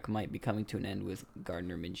quarterback might be coming to an end with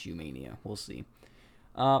Gardner Minshew mania. We'll see.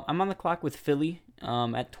 I'm on the clock with Philly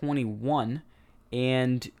at 21,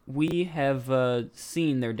 and we have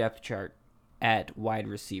seen their depth chart at wide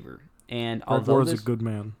receiver. And although is a good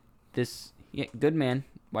man. Yeah, good man.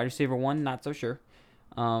 Wide receiver 1, not so sure.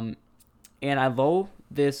 Um, and although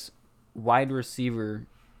this wide receiver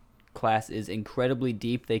class is incredibly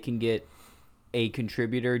deep, they can get a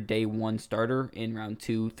contributor day 1 starter in round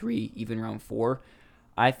 2, 3, even round 4.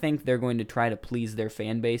 I think they're going to try to please their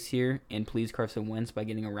fan base here and please Carson Wentz by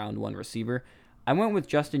getting a round 1 receiver. I went with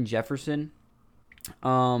Justin Jefferson.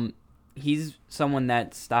 He's someone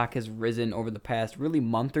that stock has risen over the past really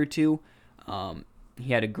month or two.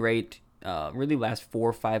 He had a great, really last 4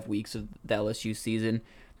 or 5 weeks of the LSU season.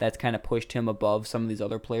 That's kind of pushed him above some of these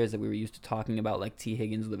other players that we were used to talking about, like T.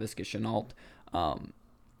 Higgins, Laviska Shenault.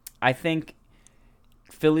 I think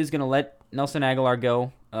Philly's going to let Nelson Aguilar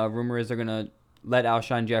go. Rumor is they're going to let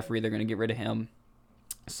Alshon Jeffrey. They're going to get rid of him.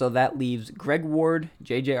 So that leaves Greg Ward,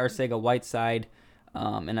 J.J. Arcega-Whiteside,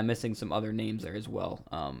 and I'm missing some other names there as well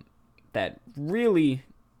that really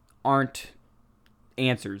aren't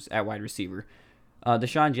answers at wide receiver.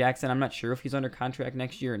 Deshaun Jackson, I'm not sure if he's under contract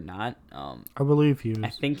next year or not. I believe he is. I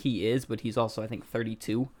think he is, but he's also, I think,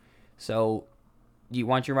 32. So do you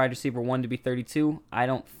want your wide receiver 1 to be 32? I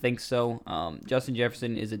don't think so. Justin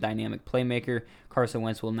Jefferson is a dynamic playmaker. Carson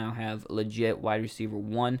Wentz will now have legit wide receiver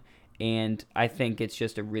 1. And I think it's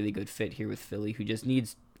just a really good fit here with Philly, who just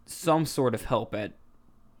needs some sort of help at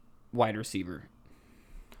wide receiver.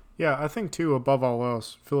 Yeah, I think, too, above all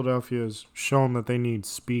else, Philadelphia has shown that they need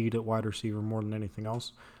speed at wide receiver more than anything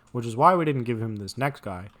else, which is why we didn't give him this next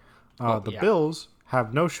guy. The Bills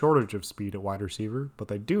have no shortage of speed at wide receiver, but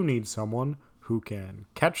they do need someone who can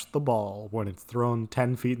catch the ball when it's thrown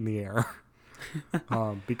 10 feet in the air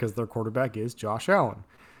because their quarterback is Josh Allen.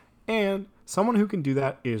 And someone who can do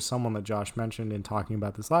that is someone that Josh mentioned in talking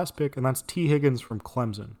about this last pick, and that's T. Higgins from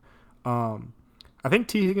Clemson. I think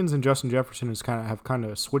T. Higgins and Justin Jefferson have kind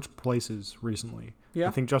of switched places recently. Yeah.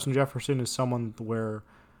 I think Justin Jefferson is someone where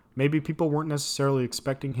maybe people weren't necessarily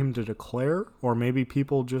expecting him to declare, or maybe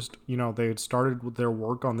people just, they had started with their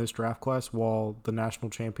work on this draft class while the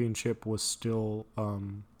national championship was still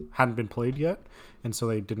hadn't been played yet, and so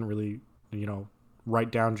they didn't really,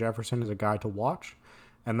 write down Jefferson as a guy to watch.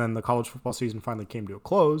 And then the college football season finally came to a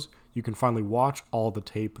close. You can finally watch all the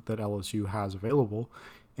tape that LSU has available,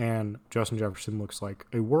 and Justin Jefferson looks like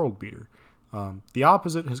a world beater. The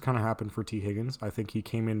opposite has kind of happened for T. Higgins. I think he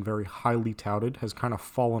came in very highly touted, has kind of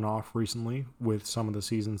fallen off recently with some of the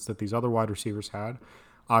seasons that these other wide receivers had.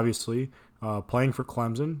 Obviously, playing for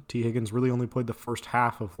Clemson, T. Higgins really only played the first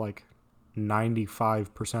half of like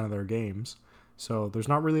 95% of their games. So there's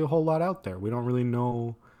not really a whole lot out there. We don't really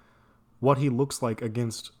know what he looks like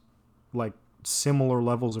against like similar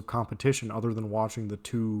levels of competition other than watching the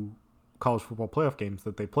 2 college football playoff games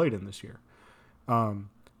that they played in this year.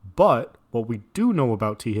 But what we do know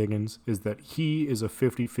about T. Higgins is that he is a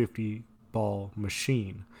 50-50 ball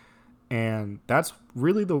machine. And that's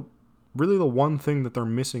really the one thing that they're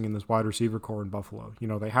missing in this wide receiver core in Buffalo.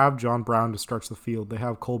 They have John Brown to stretch the field. They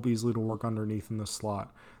have Cole Beasley to work underneath in the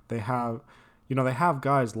slot. They have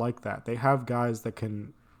guys like that. They have guys that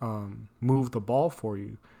can move the ball for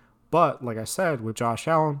you. But like I said, with Josh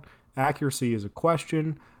Allen, accuracy is a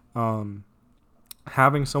question.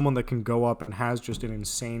 Having someone that can go up and has just an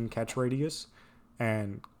insane catch radius,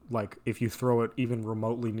 and like if you throw it even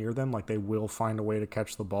remotely near them, like they will find a way to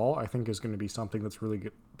catch the ball, I think is going to be something that's really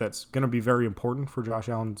good. That's going to be very important for Josh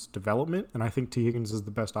Allen's development, and I think T. Higgins is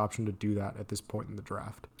the best option to do that at this point in the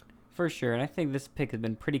draft. For sure, and I think this pick has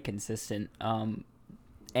been pretty consistent.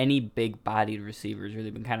 Any big-bodied receiver has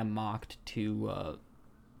really been kind of mocked to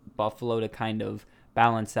Buffalo to kind of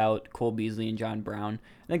balance out Cole Beasley and John Brown.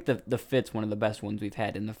 I think the fit's one of the best ones we've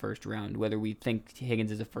had in the first round, whether we think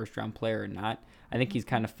Higgins is a first-round player or not. I think he's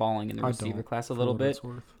kind of falling in the receiver class a little bit.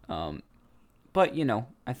 But,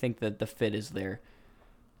 I think that the fit is there.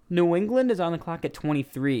 New England is on the clock at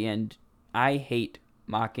 23, and I hate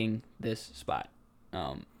mocking this spot.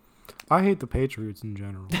 I hate the Patriots in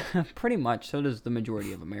general. Pretty much. So does the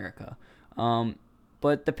majority of America.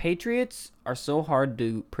 But the Patriots are so hard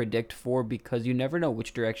to predict for because you never know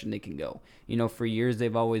which direction they can go. For years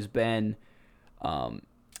they've always been,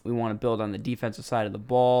 we want to build on the defensive side of the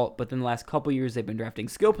ball. But then the last couple years they've been drafting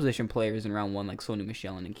skill position players in round 1 like Sony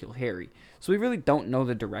Michel and N'Keal Harry. So we really don't know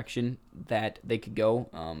the direction that they could go.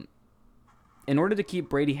 In order to keep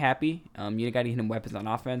Brady happy, you got to get him weapons on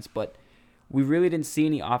offense. But we really didn't see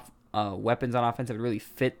any weapons on offense that would really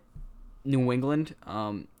fit New England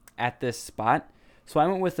at this spot. So I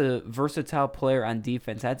went with a versatile player on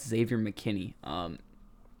defense. That's Xavier McKinney.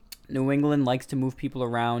 New England likes to move people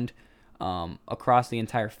around across the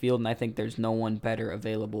entire field, and I think there's no one better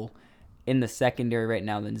available in the secondary right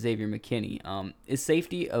now than Xavier McKinney. Is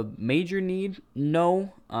safety a major need?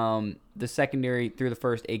 No. The secondary through the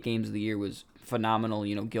first 8 games of the year was phenomenal.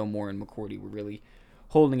 Gilmore and McCourty were really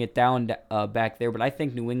holding it down back there. But I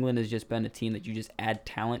think New England has just been a team that you just add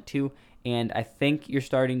talent to. And I think you're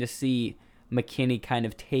starting to see McKinney kind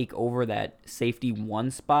of take over that safety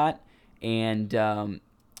 1 spot. And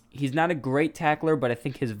he's not a great tackler, but I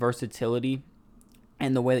think his versatility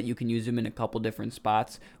and the way that you can use him in a couple different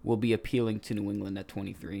spots will be appealing to New England at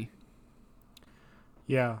 23.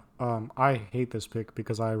 Yeah, I hate this pick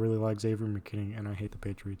because I really like Xavier McKinney and I hate the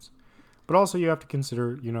Patriots. But also you have to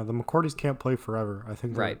consider, the McCourtys can't play forever. I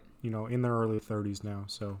think they're, Right. In their early 30s now.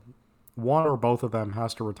 So one or both of them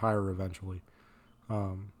has to retire eventually.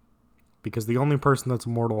 Because the only person that's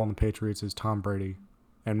immortal on the Patriots is Tom Brady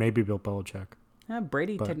and maybe Bill Belichick.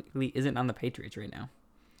 Brady technically isn't on the Patriots right now.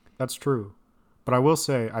 That's true. But I will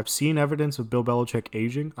say, I've seen evidence of Bill Belichick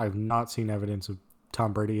aging. I've not seen evidence of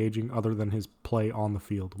Tom Brady aging other than his play on the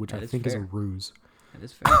field, which I think is a ruse. That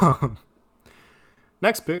is fair.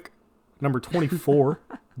 Next pick, number 24,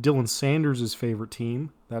 Dylan Sanders' favorite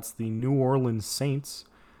team. That's the New Orleans Saints.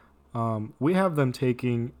 We have them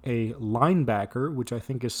taking a linebacker, which I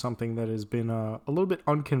think is something that has been a little bit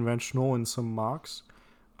unconventional in some mocks.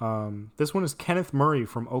 This one is Kenneth Murray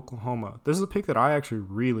from Oklahoma. This is a pick that I actually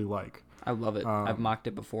really like. I love it. I've mocked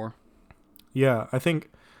it before. Yeah, I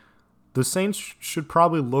think the Saints should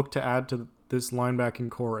probably look to add to this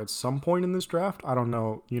linebacking core at some point in this draft. I don't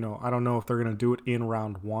know, I don't know if they're going to do it in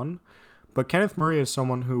round 1. But Kenneth Murray is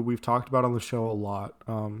someone who we've talked about on the show a lot.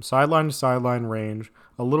 Sideline to sideline range,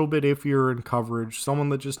 a little bit iffier in coverage, someone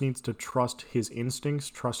that just needs to trust his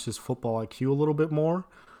instincts, trust his football IQ a little bit more.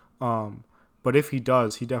 But if he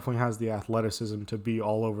does, he definitely has the athleticism to be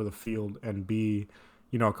all over the field and be,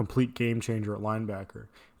 a complete game changer at linebacker.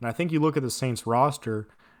 And I think you look at the Saints roster,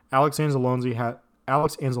 Alex Anzalone,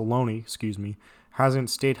 hasn't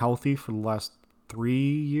stayed healthy for the last 3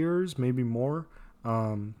 years, maybe more.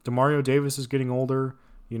 Demario Davis is getting older.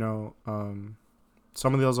 Some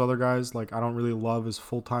of those other guys, I don't really love as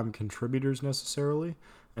full-time contributors necessarily.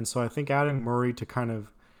 And so I think adding Murray to kind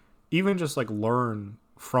of even just learn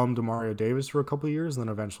from Demario Davis for a couple of years and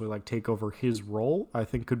then eventually take over his role, I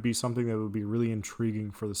think could be something that would be really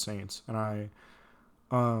intriguing for the Saints. And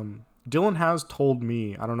Dylan has told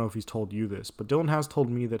me, I don't know if he's told you this, but Dylan has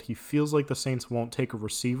told me that he feels like the Saints won't take a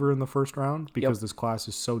receiver in the first round because this class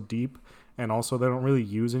is so deep, and also they don't really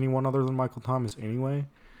use anyone other than Michael Thomas anyway.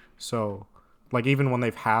 So, even when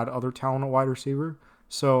they've had other talent at wide receiver.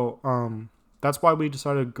 So, that's why we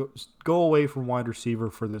decided to go away from wide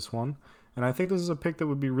receiver for this one. And I think this is a pick that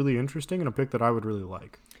would be really interesting and a pick that I would really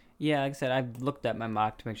like. Yeah, like I said, I've looked at my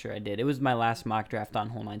mock to make sure I did. It was my last mock draft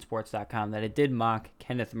on whole9sports.com that it did mock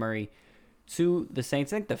Kenneth Murray to the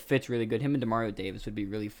Saints. I think the fit's really good. Him and Demario Davis would be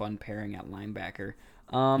really fun pairing at linebacker.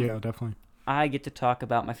 Yeah, definitely. I get to talk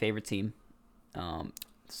about my favorite team.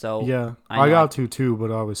 So yeah, I got to too, but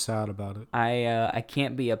I was sad about it. I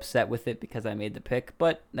can't be upset with it because I made the pick.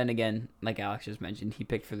 But then again, like Alex just mentioned, he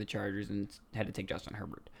picked for the Chargers and had to take Justin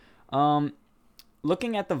Herbert.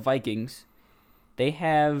 Looking at the Vikings, they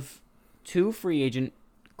have 2 free agent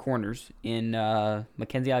corners in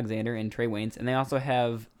Mackenzie Alexander and Trey Waynes, and they also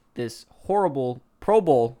have this horrible Pro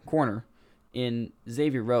Bowl corner in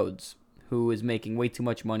Xavier Rhodes, who is making way too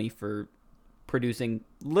much money for producing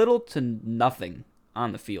little to nothing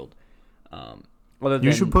on the field.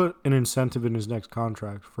 You should put an incentive in his next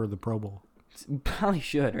contract for the Pro Bowl. Probably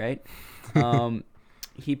should, right?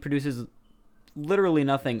 He produces literally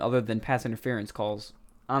nothing other than pass interference calls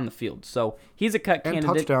on the field. So he's a cut candidate.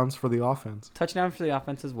 And touchdowns for the offense. Touchdown for the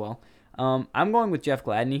offense as well. I'm going with Jeff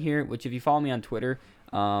Gladney here, which if you follow me on Twitter,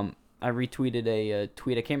 I retweeted a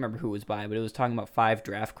tweet. I can't remember who it was by, but it was talking about 5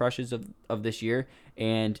 draft crushes of this year,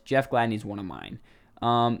 and Jeff Gladney's one of mine.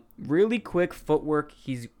 Really quick footwork.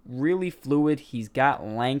 He's really fluid. He's got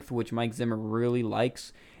length, which Mike Zimmer really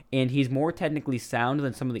likes. And he's more technically sound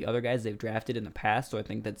than some of the other guys they've drafted in the past, so I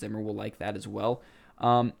think that Zimmer will like that as well.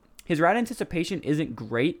 His route anticipation isn't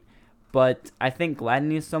great, but I think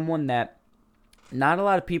Gladney is someone that not a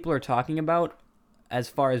lot of people are talking about as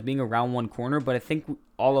far as being a round 1 corner, but I think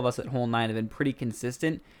all of us at Whole 9 have been pretty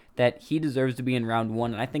consistent that he deserves to be in round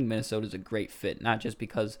 1, and I think Minnesota's a great fit, not just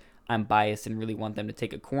because I'm biased and really want them to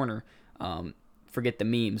take a corner. Forget the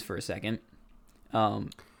memes for a second.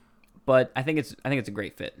 But I think it's a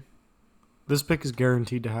great fit. This pick is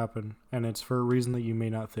guaranteed to happen, and it's for a reason that you may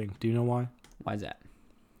not think. Do you know why? Why is that?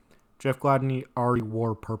 Jeff Gladney already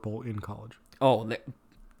wore purple in college. Oh,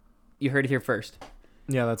 you heard it here first.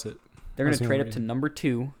 Yeah, that's it. They're going to trade up to number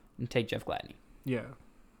 2 and take Jeff Gladney. Yeah.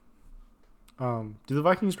 Do the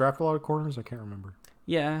Vikings draft a lot of corners? I can't remember.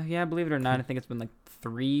 Yeah. Believe it or not, I think it's been like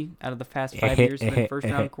 3 out of the past 5 years have been first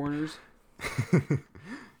round corners.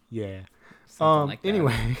 Yeah. Something like that.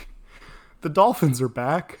 Anyway, the Dolphins are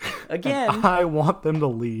back. Again. I want them to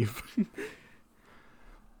leave.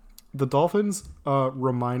 The Dolphins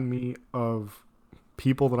remind me of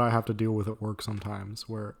people that I have to deal with at work sometimes,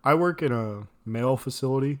 where I work in a mail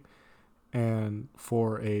facility, and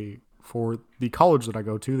for the college that I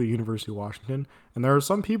go to, the University of Washington, and there are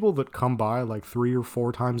some people that come by like 3 or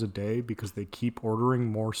 4 times a day because they keep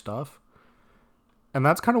ordering more stuff. And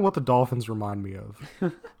that's kind of what the Dolphins remind me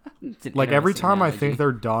of. Like every time I think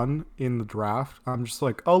they're done in the draft, I'm just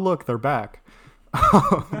like, oh, look, they're back.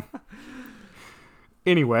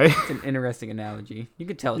 Anyway. It's an interesting analogy. You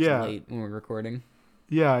could tell it's late when we're recording.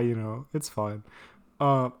 Yeah, it's fine.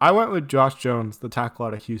 I went with Josh Jones, the tackle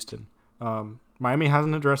out of Houston. Miami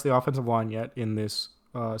hasn't addressed the offensive line yet in this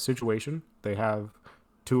situation. They have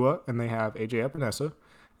Tua and they have AJ Epinesa.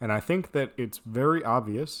 And I think that it's very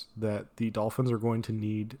obvious that the Dolphins are going to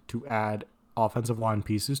need to add offensive line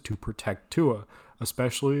pieces to protect Tua.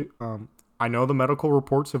 Especially, I know the medical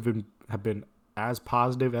reports have been as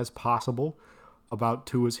positive as possible about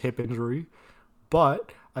Tua's hip injury,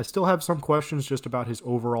 but I still have some questions just about his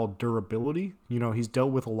overall durability. He's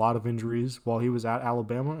dealt with a lot of injuries while he was at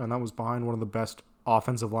Alabama, and that was behind one of the best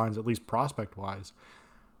offensive lines, at least prospect-wise,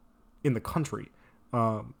 in the country.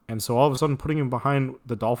 And so all of a sudden putting him behind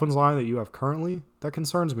the Dolphins line that you have currently, that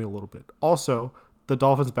concerns me a little bit. Also, the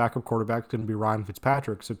Dolphins backup quarterback is going to be Ryan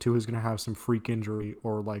Fitzpatrick, so Tua's going to have some freak injury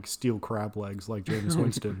or like steel crab legs like Jameis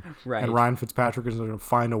Winston. Right. And Ryan Fitzpatrick is going to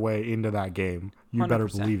find a way into that game. You 100%. Better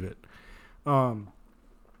believe it.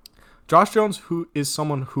 Josh Jones, who is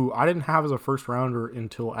someone who I didn't have as a first rounder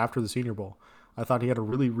until after the Senior Bowl. I thought he had a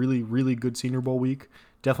really, really, really good Senior Bowl week.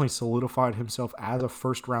 Definitely solidified himself as a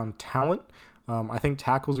first round talent. I think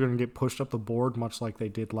tackles are going to get pushed up the board much like they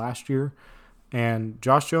did last year. And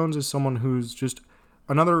Josh Jones is someone who's just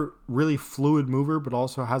another really fluid mover, but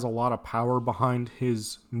also has a lot of power behind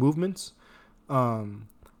his movements. A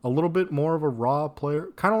little bit more of a raw player,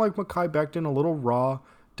 kind of like Mekhi Becton, a little raw.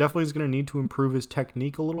 Definitely is going to need to improve his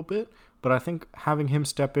technique a little bit. But I think having him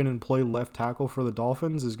step in and play left tackle for the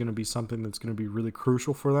Dolphins is going to be something that's going to be really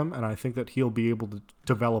crucial for them. And I think that he'll be able to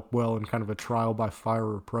develop well in kind of a trial by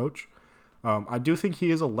fire approach. I do think he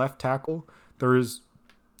is a left tackle. There is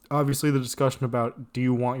obviously the discussion about, do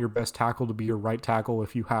you want your best tackle to be your right tackle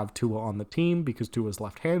if you have Tua on the team because Tua is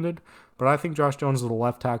left-handed? But I think Josh Jones is a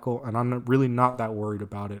left tackle, and I'm really not that worried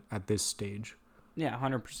about it at this stage. Yeah,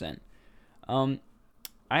 100%. I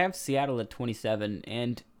have Seattle at 27,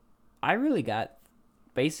 and I really got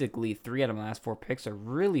basically 3 out of my last 4 picks are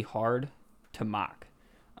really hard to mock.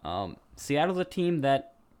 Seattle's a team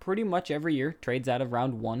that pretty much every year trades out of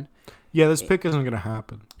round 1. Yeah, this pick isn't going to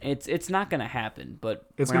happen. It's not going to happen, but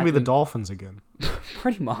it's going to be the Dolphins again.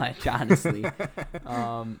 Pretty much, honestly.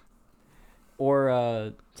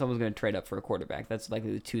 Or someone's going to trade up for a quarterback. That's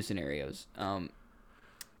likely the 2 scenarios.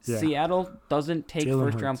 Seattle doesn't take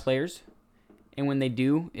first-round players, and when they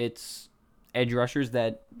do, it's edge rushers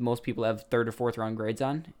that most people have 3rd or 4th round grades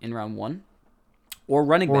on in round 1, or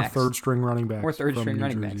running backs. Or third-string running backs. Or third-string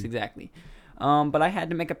running backs, exactly. But I had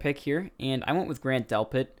to make a pick here, and I went with Grant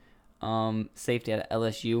Delpit. Safety at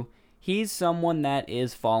LSU. He's someone that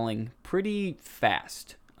is falling pretty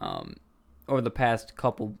fast over the past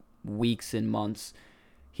couple weeks and months.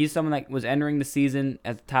 He's someone that was entering the season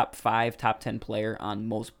as a top 5, top 10 player on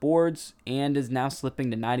most boards and is now slipping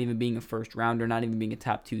to not even being a first rounder, not even being a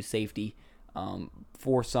top 2 safety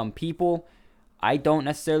for some people. I don't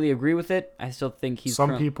necessarily agree with it. I still think he's...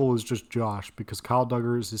 Some people is just Josh, because Kyle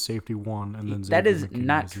Duggar is his safety 1, and then that Xavier is McKinney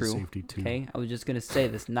not is true. His safety 2. Okay, I was just gonna say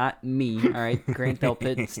this, not me. All right, Grant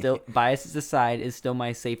Delpit, still biases aside, is still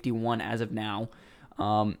my safety 1 as of now.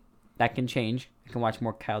 That can change. I can watch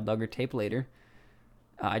more Kyle Duggar tape later.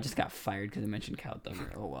 I just got fired because I mentioned Kyle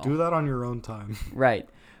Duggar. Oh well. Do that on your own time. Right,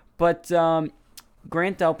 but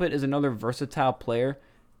Grant Delpit is another versatile player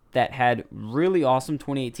that had really awesome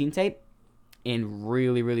 2018 tape. In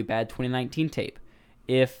really, really bad 2019 tape.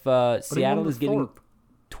 If Seattle is getting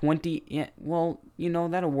 20... Yeah, well,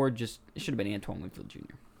 that award just... It should have been Antoine Winfield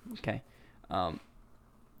Jr. Okay.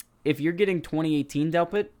 If you're getting 2018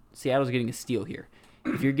 Delpit, Seattle's getting a steal here.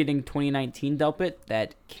 If you're getting 2019 Delpit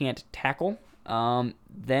that can't tackle,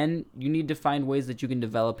 then you need to find ways that you can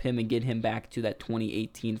develop him and get him back to that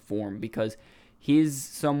 2018 form, because he's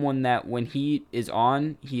someone that when he is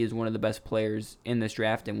on, he is one of the best players in this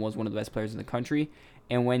draft and was one of the best players in the country.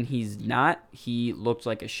 And when he's not, he looks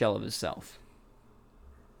like a shell of himself.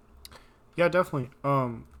 Yeah, definitely.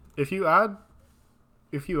 If you add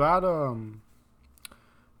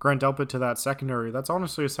Grant Delpit to that secondary, that's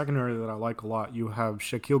honestly a secondary that I like a lot. You have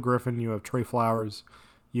Shaquille Griffin, you have Trey Flowers,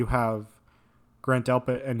 you have Grant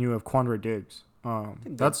Delpit, and you have Quandre Diggs.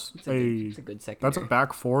 That's a good secondary. That's a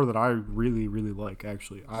back four that I really, really like,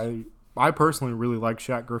 actually. I personally really like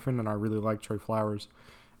Shaq Griffin, and I really like Trey Flowers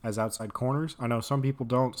as outside corners. I know some people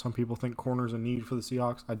don't. Some people think corners a need for the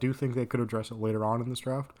Seahawks. I do think they could address it later on in this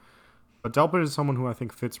draft. But Delpit is someone who I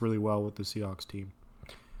think fits really well with the Seahawks team.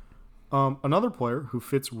 Another player who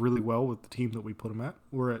fits really well with the team that we put him at,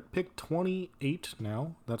 we're at pick 28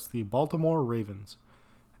 now. That's the Baltimore Ravens.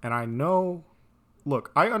 And I know,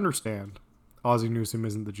 look, I understand Ozzie Newsome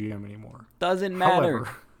isn't the GM anymore. Doesn't matter.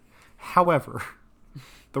 However,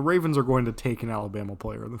 the Ravens are going to take an Alabama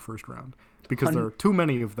player in the first round because there are too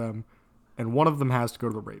many of them, and one of them has to go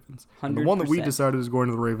to the Ravens. And the one that we decided is going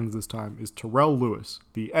to the Ravens this time is Terrell Lewis,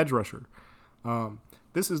 the edge rusher.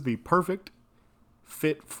 This is the perfect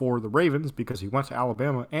fit for the Ravens because he went to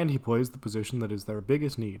Alabama and he plays the position that is their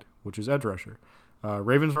biggest need, which is edge rusher.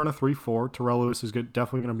 Ravens run a 3-4. Terrell Lewis is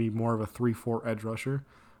definitely going to be more of a 3-4 edge rusher.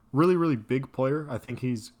 Really, really big player. I think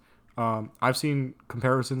he's I've seen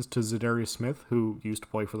comparisons to Zadarius Smith, who used to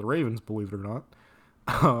play for the Ravens, believe it or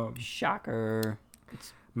not. Shocker.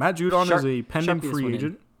 Matt Judon is a pending free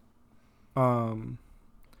agent. Could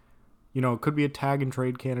be a tag and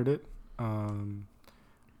trade candidate.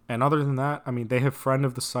 And other than that, I mean, they have friend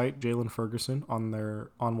of the site, Jalen Ferguson, on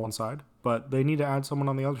one side, but they need to add someone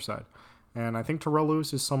on the other side. And I think Terrell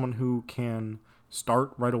Lewis is someone who can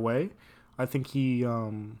start right away. I think he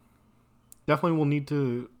definitely will need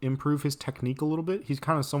to improve his technique a little bit. He's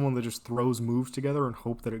kind of someone that just throws moves together and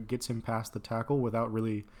hope that it gets him past the tackle without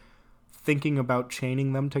really thinking about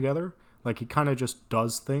chaining them together. Like, he kind of just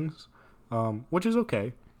does things, which is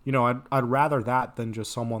okay. I'd rather that than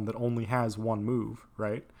just someone that only has one move,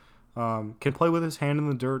 right? Can play with his hand in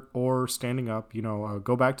the dirt or standing up.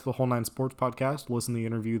 Go back to the Whole Nine Sports podcast, listen to the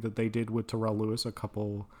interview that they did with Terrell Lewis I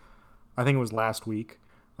think it was last week.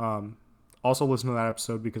 Also listen to that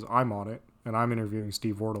episode because I'm on it, and I'm interviewing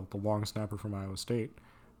Steve Wardle, the long snapper from Iowa State.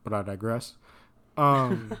 But I digress.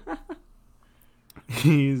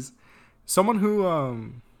 He's someone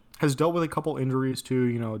who has dealt with a couple injuries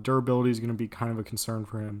too. Durability is going to be kind of a concern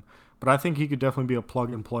for him. But I think he could definitely be a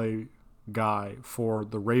plug-and-play guy for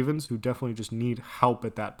the Ravens, who definitely just need help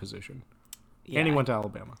at that position. Yeah, and he went to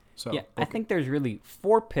Alabama. So yeah, okay. I think there's really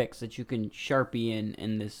 4 picks that you can Sharpie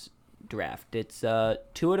in this draft. It's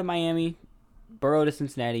Tua to Miami, Burrow to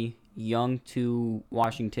Cincinnati, Young to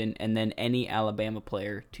Washington, and then any Alabama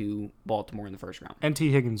player to Baltimore in the first round. And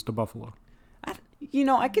T. Higgins to Buffalo.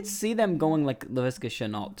 I could see them going like Laviska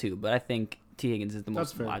Shenault too, but I think T. Higgins is the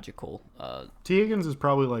most logical. T. Higgins is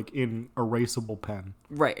probably like in erasable pen.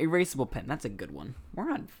 Right, erasable pen. That's a good one.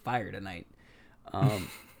 We're on fire tonight.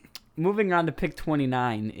 Moving on to pick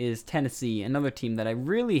 29 is Tennessee, another team that I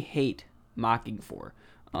really hate mocking for.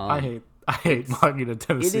 I hate mocking at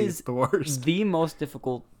Tennessee. It's the worst. The most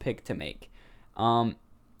difficult pick to make.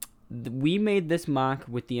 We made this mock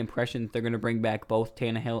with the impression that they're going to bring back both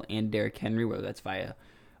Tannehill and Derrick Henry, whether that's via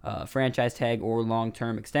franchise tag or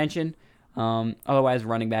long-term extension. Otherwise,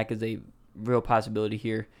 running back is a real possibility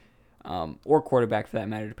here, or quarterback for that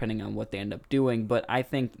matter, depending on what they end up doing. But I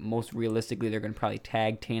think most realistically, they're going to probably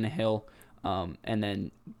tag Tannehill and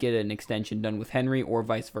then get an extension done with Henry or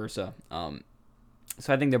vice versa.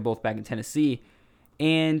 So I think they're both back in Tennessee.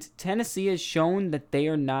 And Tennessee has shown that they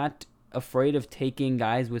are not afraid of taking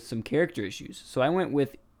guys with some character issues. So I went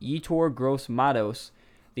with Yetur Gross-Matos,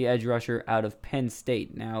 the edge rusher out of Penn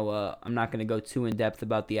State. Now, I'm not going to go too in-depth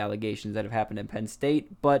about the allegations that have happened in Penn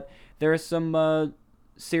State, but there is some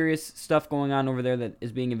serious stuff going on over there that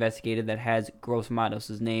is being investigated that has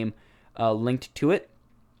Gross-Matos' name linked to it.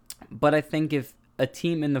 But I think if a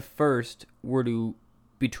team in the first were to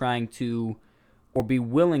be trying to or be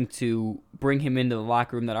willing to bring him into the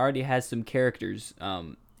locker room that already has some characters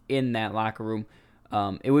in that locker room,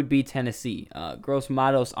 it would be Tennessee.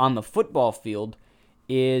 Gross-Matos on the football field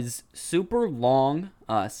is super long,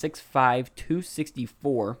 6'5",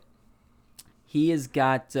 264. He has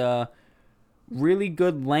got really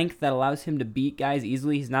good length that allows him to beat guys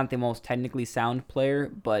easily. He's not the most technically sound player,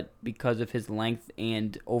 but because of his length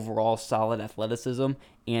and overall solid athleticism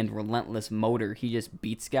and relentless motor, he just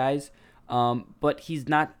beats guys. But he's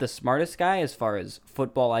not the smartest guy as far as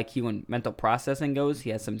football IQ and mental processing goes.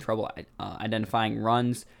 He has some trouble identifying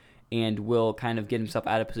runs and will kind of get himself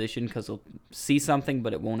out of position because he'll see something,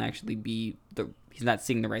 but it won't actually be he's not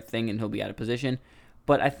seeing the right thing and he'll be out of position.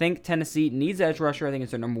 But I think Tennessee needs edge rusher. I think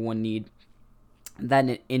it's their number one need. Then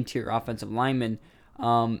an interior offensive lineman.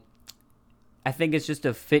 I think it's just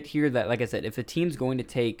a fit here that, like I said, if a team's going to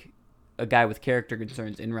take a guy with character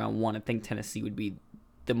concerns in round one, I think Tennessee would be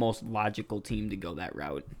the most logical team to go that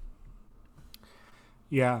route.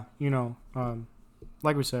 Yeah,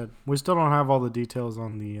 like we said, we still don't have all the details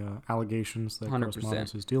on the allegations that 100%. Gross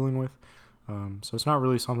Motus is dealing with. So it's not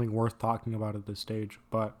really something worth talking about at this stage.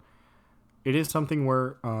 But it is something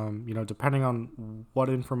where, depending on what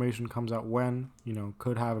information comes out when,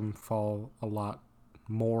 could have him fall a lot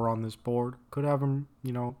more on this board. Could have him,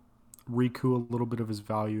 recoup a little bit of his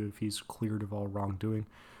value if he's cleared of all wrongdoing.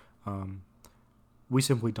 We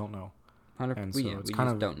simply don't know. And so we just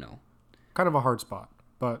don't know. Kind of a hard spot.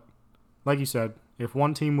 But like you said, if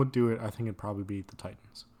one team would do it, I think it'd probably be the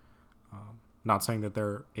Titans. Not saying that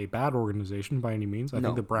they're a bad organization by any means. I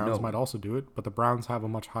think the Browns might also do it, but the Browns have a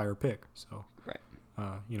much higher pick. So, right.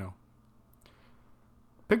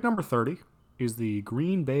 Pick number 30 is the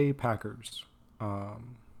Green Bay Packers.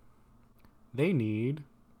 They need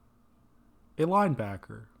a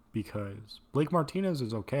linebacker because Blake Martinez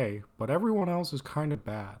is okay, but everyone else is kind of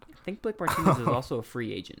bad. I think Blake Martinez is also a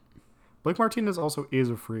free agent. Blake Martinez also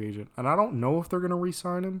is a free agent, and I don't know if they're going to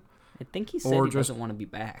re-sign him. I think he said he doesn't want to be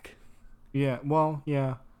back. Yeah, well,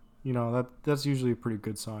 yeah. That's usually a pretty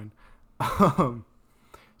good sign.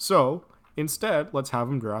 So, instead, let's have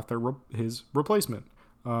him draft his replacement.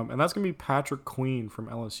 And that's going to be Patrick Queen from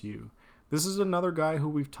LSU. This is another guy who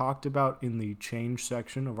we've talked about in the change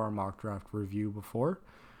section of our mock draft review before.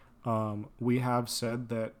 We have said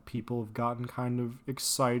that people have gotten kind of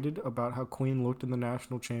excited about how Queen looked in the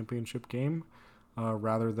national championship game,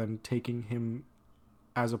 rather than taking him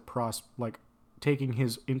as a taking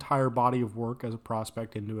his entire body of work as a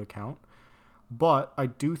prospect into account. But I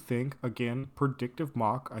do think, again, predictive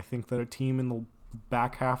mock, I think that a team in the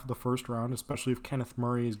back half of the first round, especially if Kenneth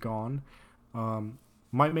Murray is gone,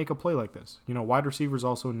 might make a play like this. Wide receivers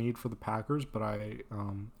also a need for the Packers, but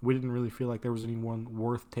we didn't really feel like there was anyone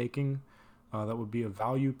worth taking that would be a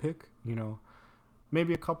value pick.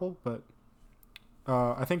 Maybe a couple, but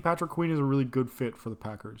I think Patrick Queen is a really good fit for the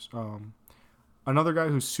Packers. Another guy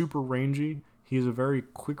who's super rangy. He's a very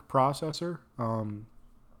quick processor.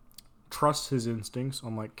 Trusts his instincts,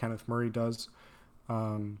 unlike Kenneth Murray does.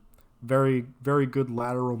 Very, very good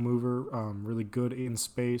lateral mover. Really good in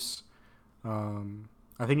space.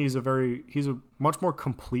 I think he's a much more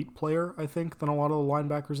complete player, I think, than a lot of the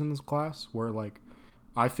linebackers in this class, where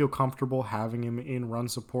I feel comfortable having him in run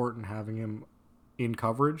support and having him in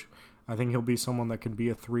coverage. I think he'll be someone that can be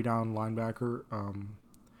a 3-down linebacker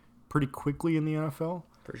pretty quickly in the NFL.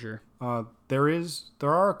 For sure.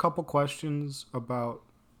 There are a couple questions about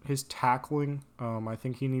his tackling. I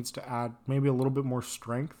think he needs to add maybe a little bit more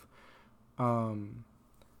strength.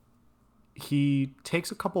 He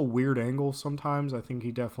takes a couple weird angles sometimes. I think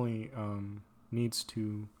he definitely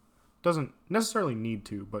doesn't necessarily need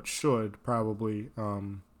to, but should probably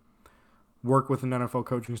work with an NFL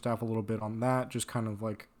coaching staff a little bit on that. Just kind of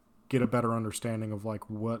get a better understanding of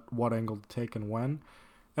what angle to take and when.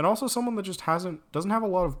 And also someone that just doesn't have a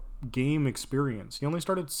lot of game experience. He only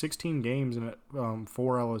started 16 games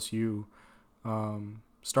for LSU.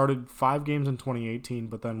 Started 5 games in 2018,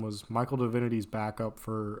 but then was Michael Divinity's backup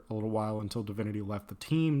for a little while until Divinity left the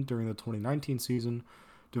team during the 2019 season.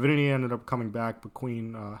 Divinity ended up coming back, but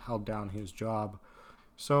Queen held down his job.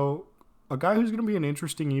 So a guy who's going to be an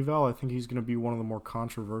interesting eval. I think he's going to be one of the more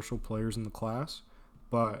controversial players in the class,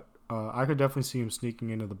 but I could definitely see him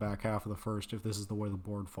sneaking into the back half of the first if this is the way the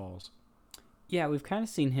board falls. Yeah, we've kind of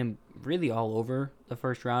seen him really all over the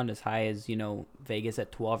first round, as high as, Vegas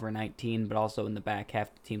at 12 or 19, but also in the back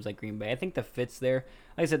half to teams like Green Bay. I think the fit's there.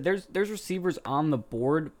 Like I said, there's receivers on the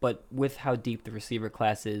board, but with how deep the receiver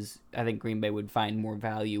class is, I think Green Bay would find more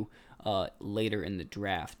value later in the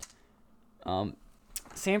draft.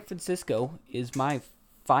 San Francisco is my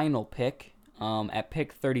final pick at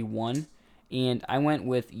pick 31. And I went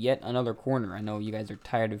with yet another corner. I know you guys are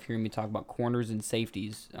tired of hearing me talk about corners and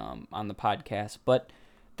safeties on the podcast, but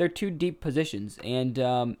they're two deep positions.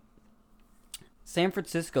 And San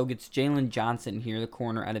Francisco gets Jalen Johnson here, the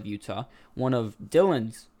corner out of Utah, one of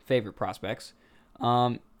Dylan's favorite prospects.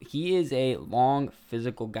 He is a long,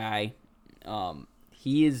 physical guy.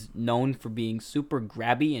 He is known for being super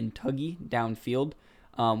grabby and tuggy downfield,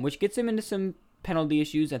 which gets him into some penalty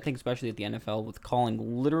issues, I think, especially at the NFL, with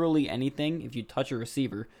calling literally anything. If you touch a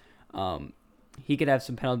receiver, he could have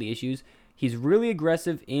some penalty issues. He's really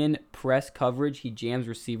aggressive in press coverage. He jams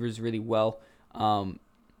receivers really well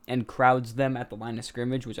and crowds them at the line of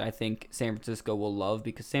scrimmage, which I think San Francisco will love,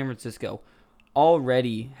 because San Francisco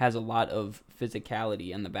already has a lot of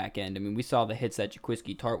physicality on the back end. I mean, we saw the hits that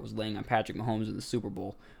Jaquiski Tartt was laying on Patrick Mahomes in the Super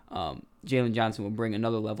Bowl. Jalen Johnson will bring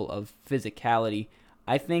another level of physicality.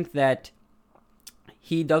 I think that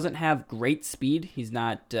He doesn't have great speed. He's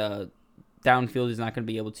not downfield. He's not going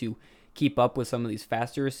to be able to keep up with some of these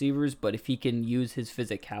faster receivers. But if he can use his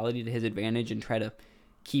physicality to his advantage and try to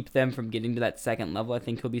keep them from getting to that second level, I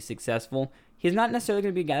think he'll be successful. He's not necessarily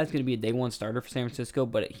going to be a guy that's going to be a day one starter for San Francisco,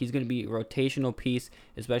 but he's going to be a rotational piece,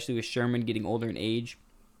 especially with Sherman getting older in age.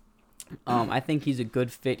 I think he's a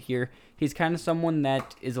good fit here. He's kind of someone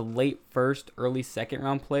that is a late first, early second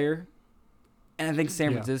round player. And I think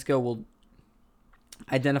San Francisco will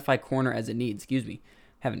identify corner as a need. Excuse me.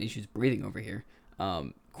 Having issues breathing over here.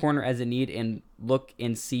 Corner as a need and look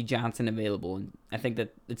and see Johnson available. And I think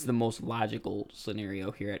that it's the most logical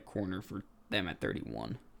scenario here at corner for them at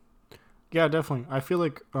 31. Yeah, definitely. I feel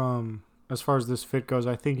like as far as this fit goes,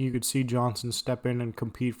 I think you could see Johnson step in and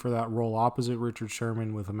compete for that role opposite Richard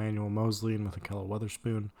Sherman with Emmanuel Mosley and with Ahkello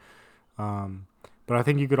Witherspoon. But I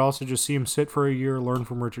think you could also just see him sit for a year, learn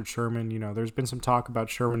from Richard Sherman. You know, there's been some talk about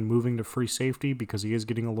Sherman moving to free safety because he is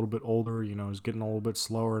getting a little bit older. You know, he's getting a little bit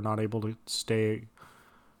slower, not able to stay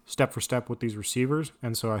step for step with these receivers.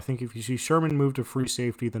 And so I think if you see Sherman move to free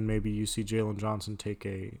safety, then maybe you see Jalen Johnson take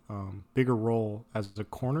a bigger role as a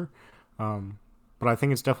corner. But I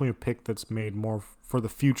think it's definitely a pick that's made more for the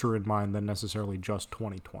future in mind than necessarily just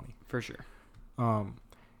 2020. For sure.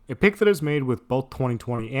 A pick that is made with both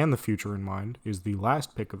 2020 and the future in mind is the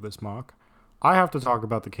last pick of this mock. I have to talk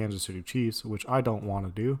about the Kansas City Chiefs, which I don't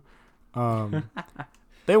want to do.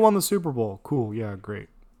 They won the Super Bowl. Cool. Yeah, great.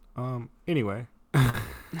 Anyway.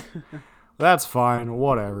 That's fine.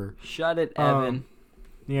 Whatever. Shut it, Evan.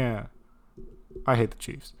 Yeah. I hate the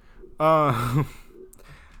Chiefs. The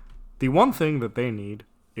one thing that they need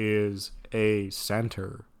is a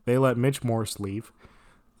center. They let Mitch Morse leave.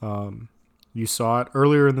 You saw it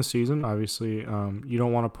earlier in the season. Obviously, you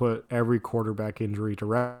don't want to put every quarterback injury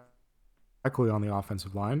directly on the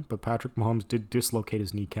offensive line, but Patrick Mahomes did dislocate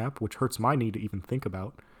his kneecap, which hurts my knee to even think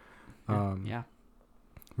about. Yeah.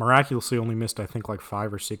 Miraculously only missed, I think, like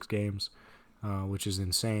 5 or 6 games, which is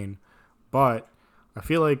insane. But I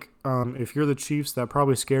feel like if you're the Chiefs, that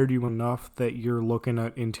probably scared you enough that you're looking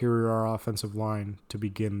at interior offensive line to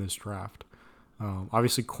begin this draft.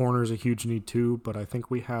 Obviously, corner is a huge need too, but I think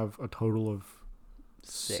we have a total of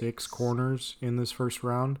 6 corners in this first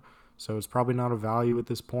round, so it's probably not a value at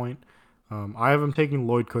this point. I have him taking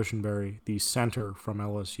Lloyd Cushenberry, the center from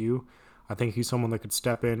LSU. I think he's someone that could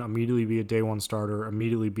step in, immediately be a day one starter,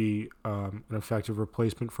 immediately be an effective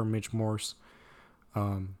replacement for Mitch Morse.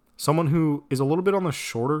 Someone who is a little bit on the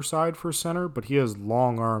shorter side for center, but he has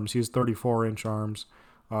long arms. He has 34-inch arms.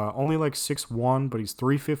 Only like 6'1", but he's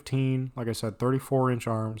 315. Like I said, 34-inch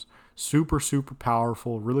arms. Super, super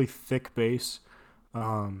powerful. Really thick base.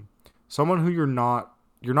 Someone who you're not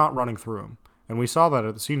running through him. And we saw that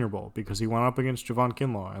at the Senior Bowl because he went up against Javon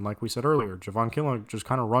Kinlaw. And like we said earlier, Javon Kinlaw just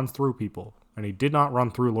kind of runs through people. And he did not run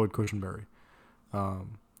through Lloyd Cushenberry.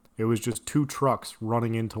 It was just 2 trucks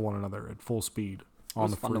running into one another at full speed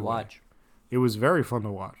on the freeway. It was fun to watch. It was very fun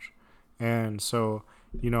to watch. And so,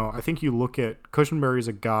 you know, I think you look at Cushenberry as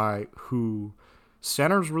a guy who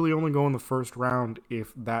centers really only go in the first round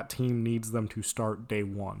if that team needs them to start day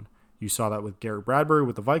one. You saw that with Garrett Bradbury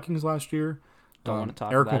with the Vikings last year. Don't want to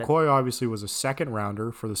talk Eric about McCoy obviously was a second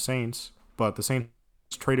rounder for the Saints, but the Saints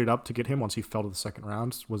traded up to get him once he fell to the second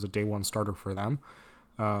round, was a day one starter for them.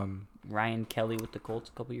 Ryan Kelly with the Colts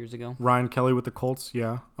a couple years ago. Ryan Kelly with the Colts,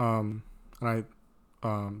 yeah.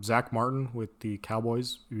 Zach Martin with the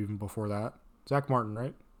Cowboys even before that. Zach Martin,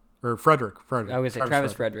 right? Or Frederick. I was going to say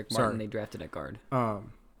Travis Frederick. Martin, they drafted at guard.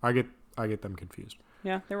 I get them confused.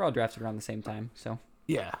 Yeah, they were all drafted around the same time, so.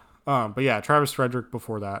 Yeah. But yeah, Travis Frederick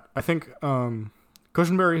before that. I think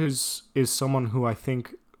Cushenberry is someone who I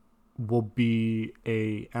think will be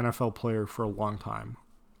a NFL player for a long time.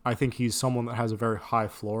 I think he's someone that has a very high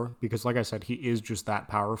floor because, like I said, he is just that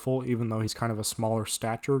powerful, even though he's kind of a smaller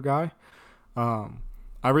stature guy.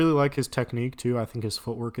 I really like his technique, too. I think his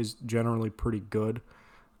footwork is generally pretty good.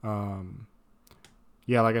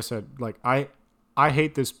 Yeah, like I said, like I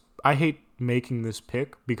hate making this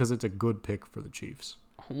pick because it's a good pick for the Chiefs.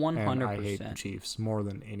 100%. And I hate the Chiefs more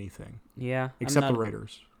than anything. Yeah. Except the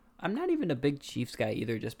Raiders. I'm not even a big Chiefs guy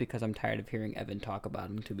either, just because I'm tired of hearing Evan talk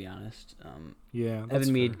about him, to be honest. Yeah, that's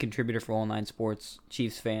Evan Mead, fair. contributor for All Nine Sports,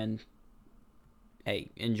 Chiefs fan.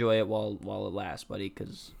 Hey, enjoy it while it lasts, buddy,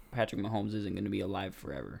 because Patrick Mahomes isn't going to be alive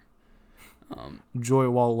forever. Enjoy it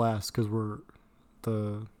while it lasts, because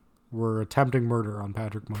we're attempting murder on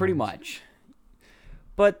Patrick Mahomes. Pretty much.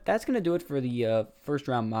 But that's going to do it for the first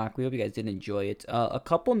round mock. We hope you guys did enjoy it. A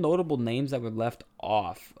couple notable names that were left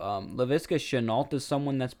off. Laviska Shenault is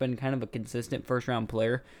someone that's been kind of a consistent first round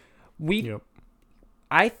player.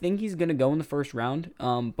 I think he's going to go in the first round,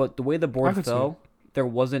 but the way the board fell, there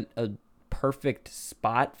wasn't a perfect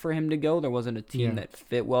spot for him to go. There wasn't a team that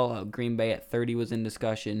fit well. Green Bay at 30 was in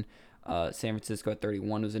discussion. San Francisco at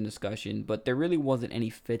 31 was in discussion. But there really wasn't any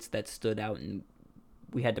fits that stood out, and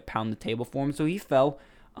we had to pound the table for him. So he fell.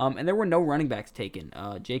 And there were no running backs taken.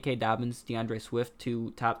 J.K. Dobbins, DeAndre Swift,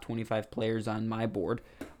 2 top 25 players on my board,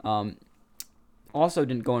 also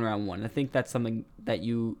didn't go in round 1. I think that's something that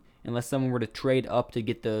unless someone were to trade up to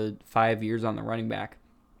get the 5 years on the running back,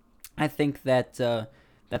 I think that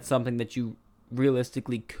that's something that you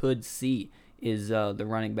realistically could see is the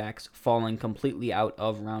running backs falling completely out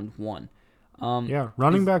of round 1.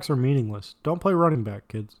 Running backs are meaningless. Don't play running back,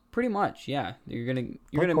 kids. Pretty much, yeah. You're play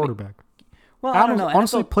gonna quarterback. Well, I don't know.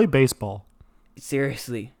 Honestly, play baseball.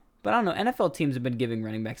 Seriously. But I don't know. NFL teams have been giving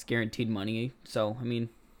running backs guaranteed money. So, I mean.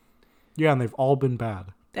 Yeah, and they've all been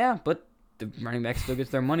bad. Yeah, but the running back still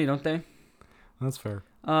gets their money, don't they? That's fair.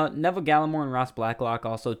 Neville Gallimore and Ross Blacklock,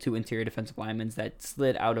 also 2 interior defensive linemen that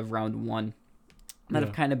slid out of round 1. That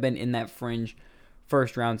have kind of been in that fringe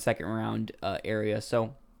first round, second round area.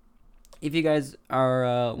 So, if you guys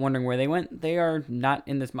are wondering where they went, they are not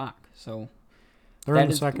in this mock. So. They're in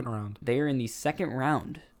the second round. They are in the second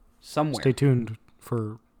round somewhere. Stay tuned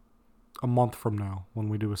for a month from now when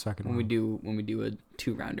we do a second round. When we do a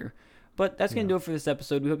 2-rounder. But that's going to do it for this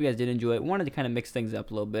episode. We hope you guys did enjoy it. We wanted to kind of mix things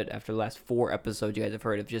up a little bit after the last 4 episodes you guys have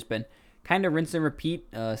heard have just been kind of rinse and repeat.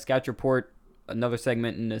 Scout Report, another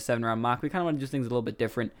segment in the 7-round mock. We kind of want to do things a little bit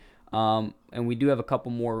different. And we do have a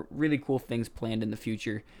couple more really cool things planned in the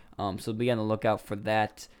future. So be on the lookout for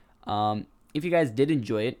that. If you guys did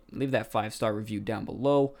enjoy it, leave that 5-star review down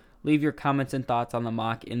below. Leave your comments and thoughts on the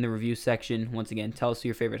mock in the review section. Once again, tell us who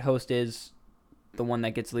your favorite host is. The one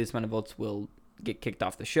that gets the least amount of votes will get kicked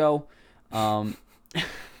off the show.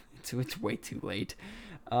 It's way too late.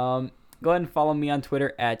 Go ahead and follow me on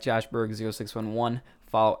Twitter at JoshBerg0611.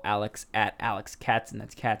 Follow Alex at Alex Katzen.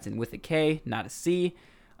 That's Katzen with a K, not a C.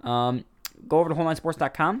 Go over to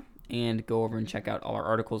whole9sports.com and go over and check out all our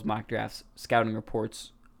articles, mock drafts, scouting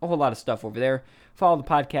reports, a whole lot of stuff over there. Follow the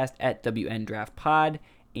podcast at WNDraftPod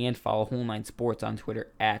and follow Whole 9 Sports on Twitter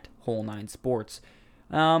at Whole 9 Sports.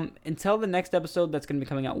 Until the next episode that's going to be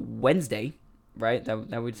coming out Wednesday, right?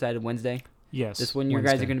 That we decided Wednesday? Yes. This one, you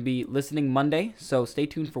guys are going to be listening Monday, so stay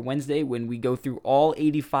tuned for Wednesday when we go through all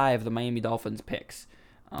 85 of the Miami Dolphins picks.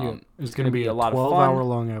 It's going to be a lot of fun.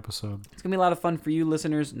 12-hour-long episode. It's going to be a lot of fun for you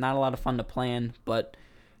listeners. Not a lot of fun to plan, but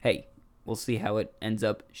hey, we'll see how it ends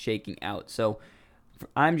up shaking out. So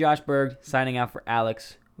I'm Josh Berg, signing out for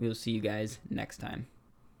Alex. We will see you guys next time.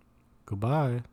 Goodbye.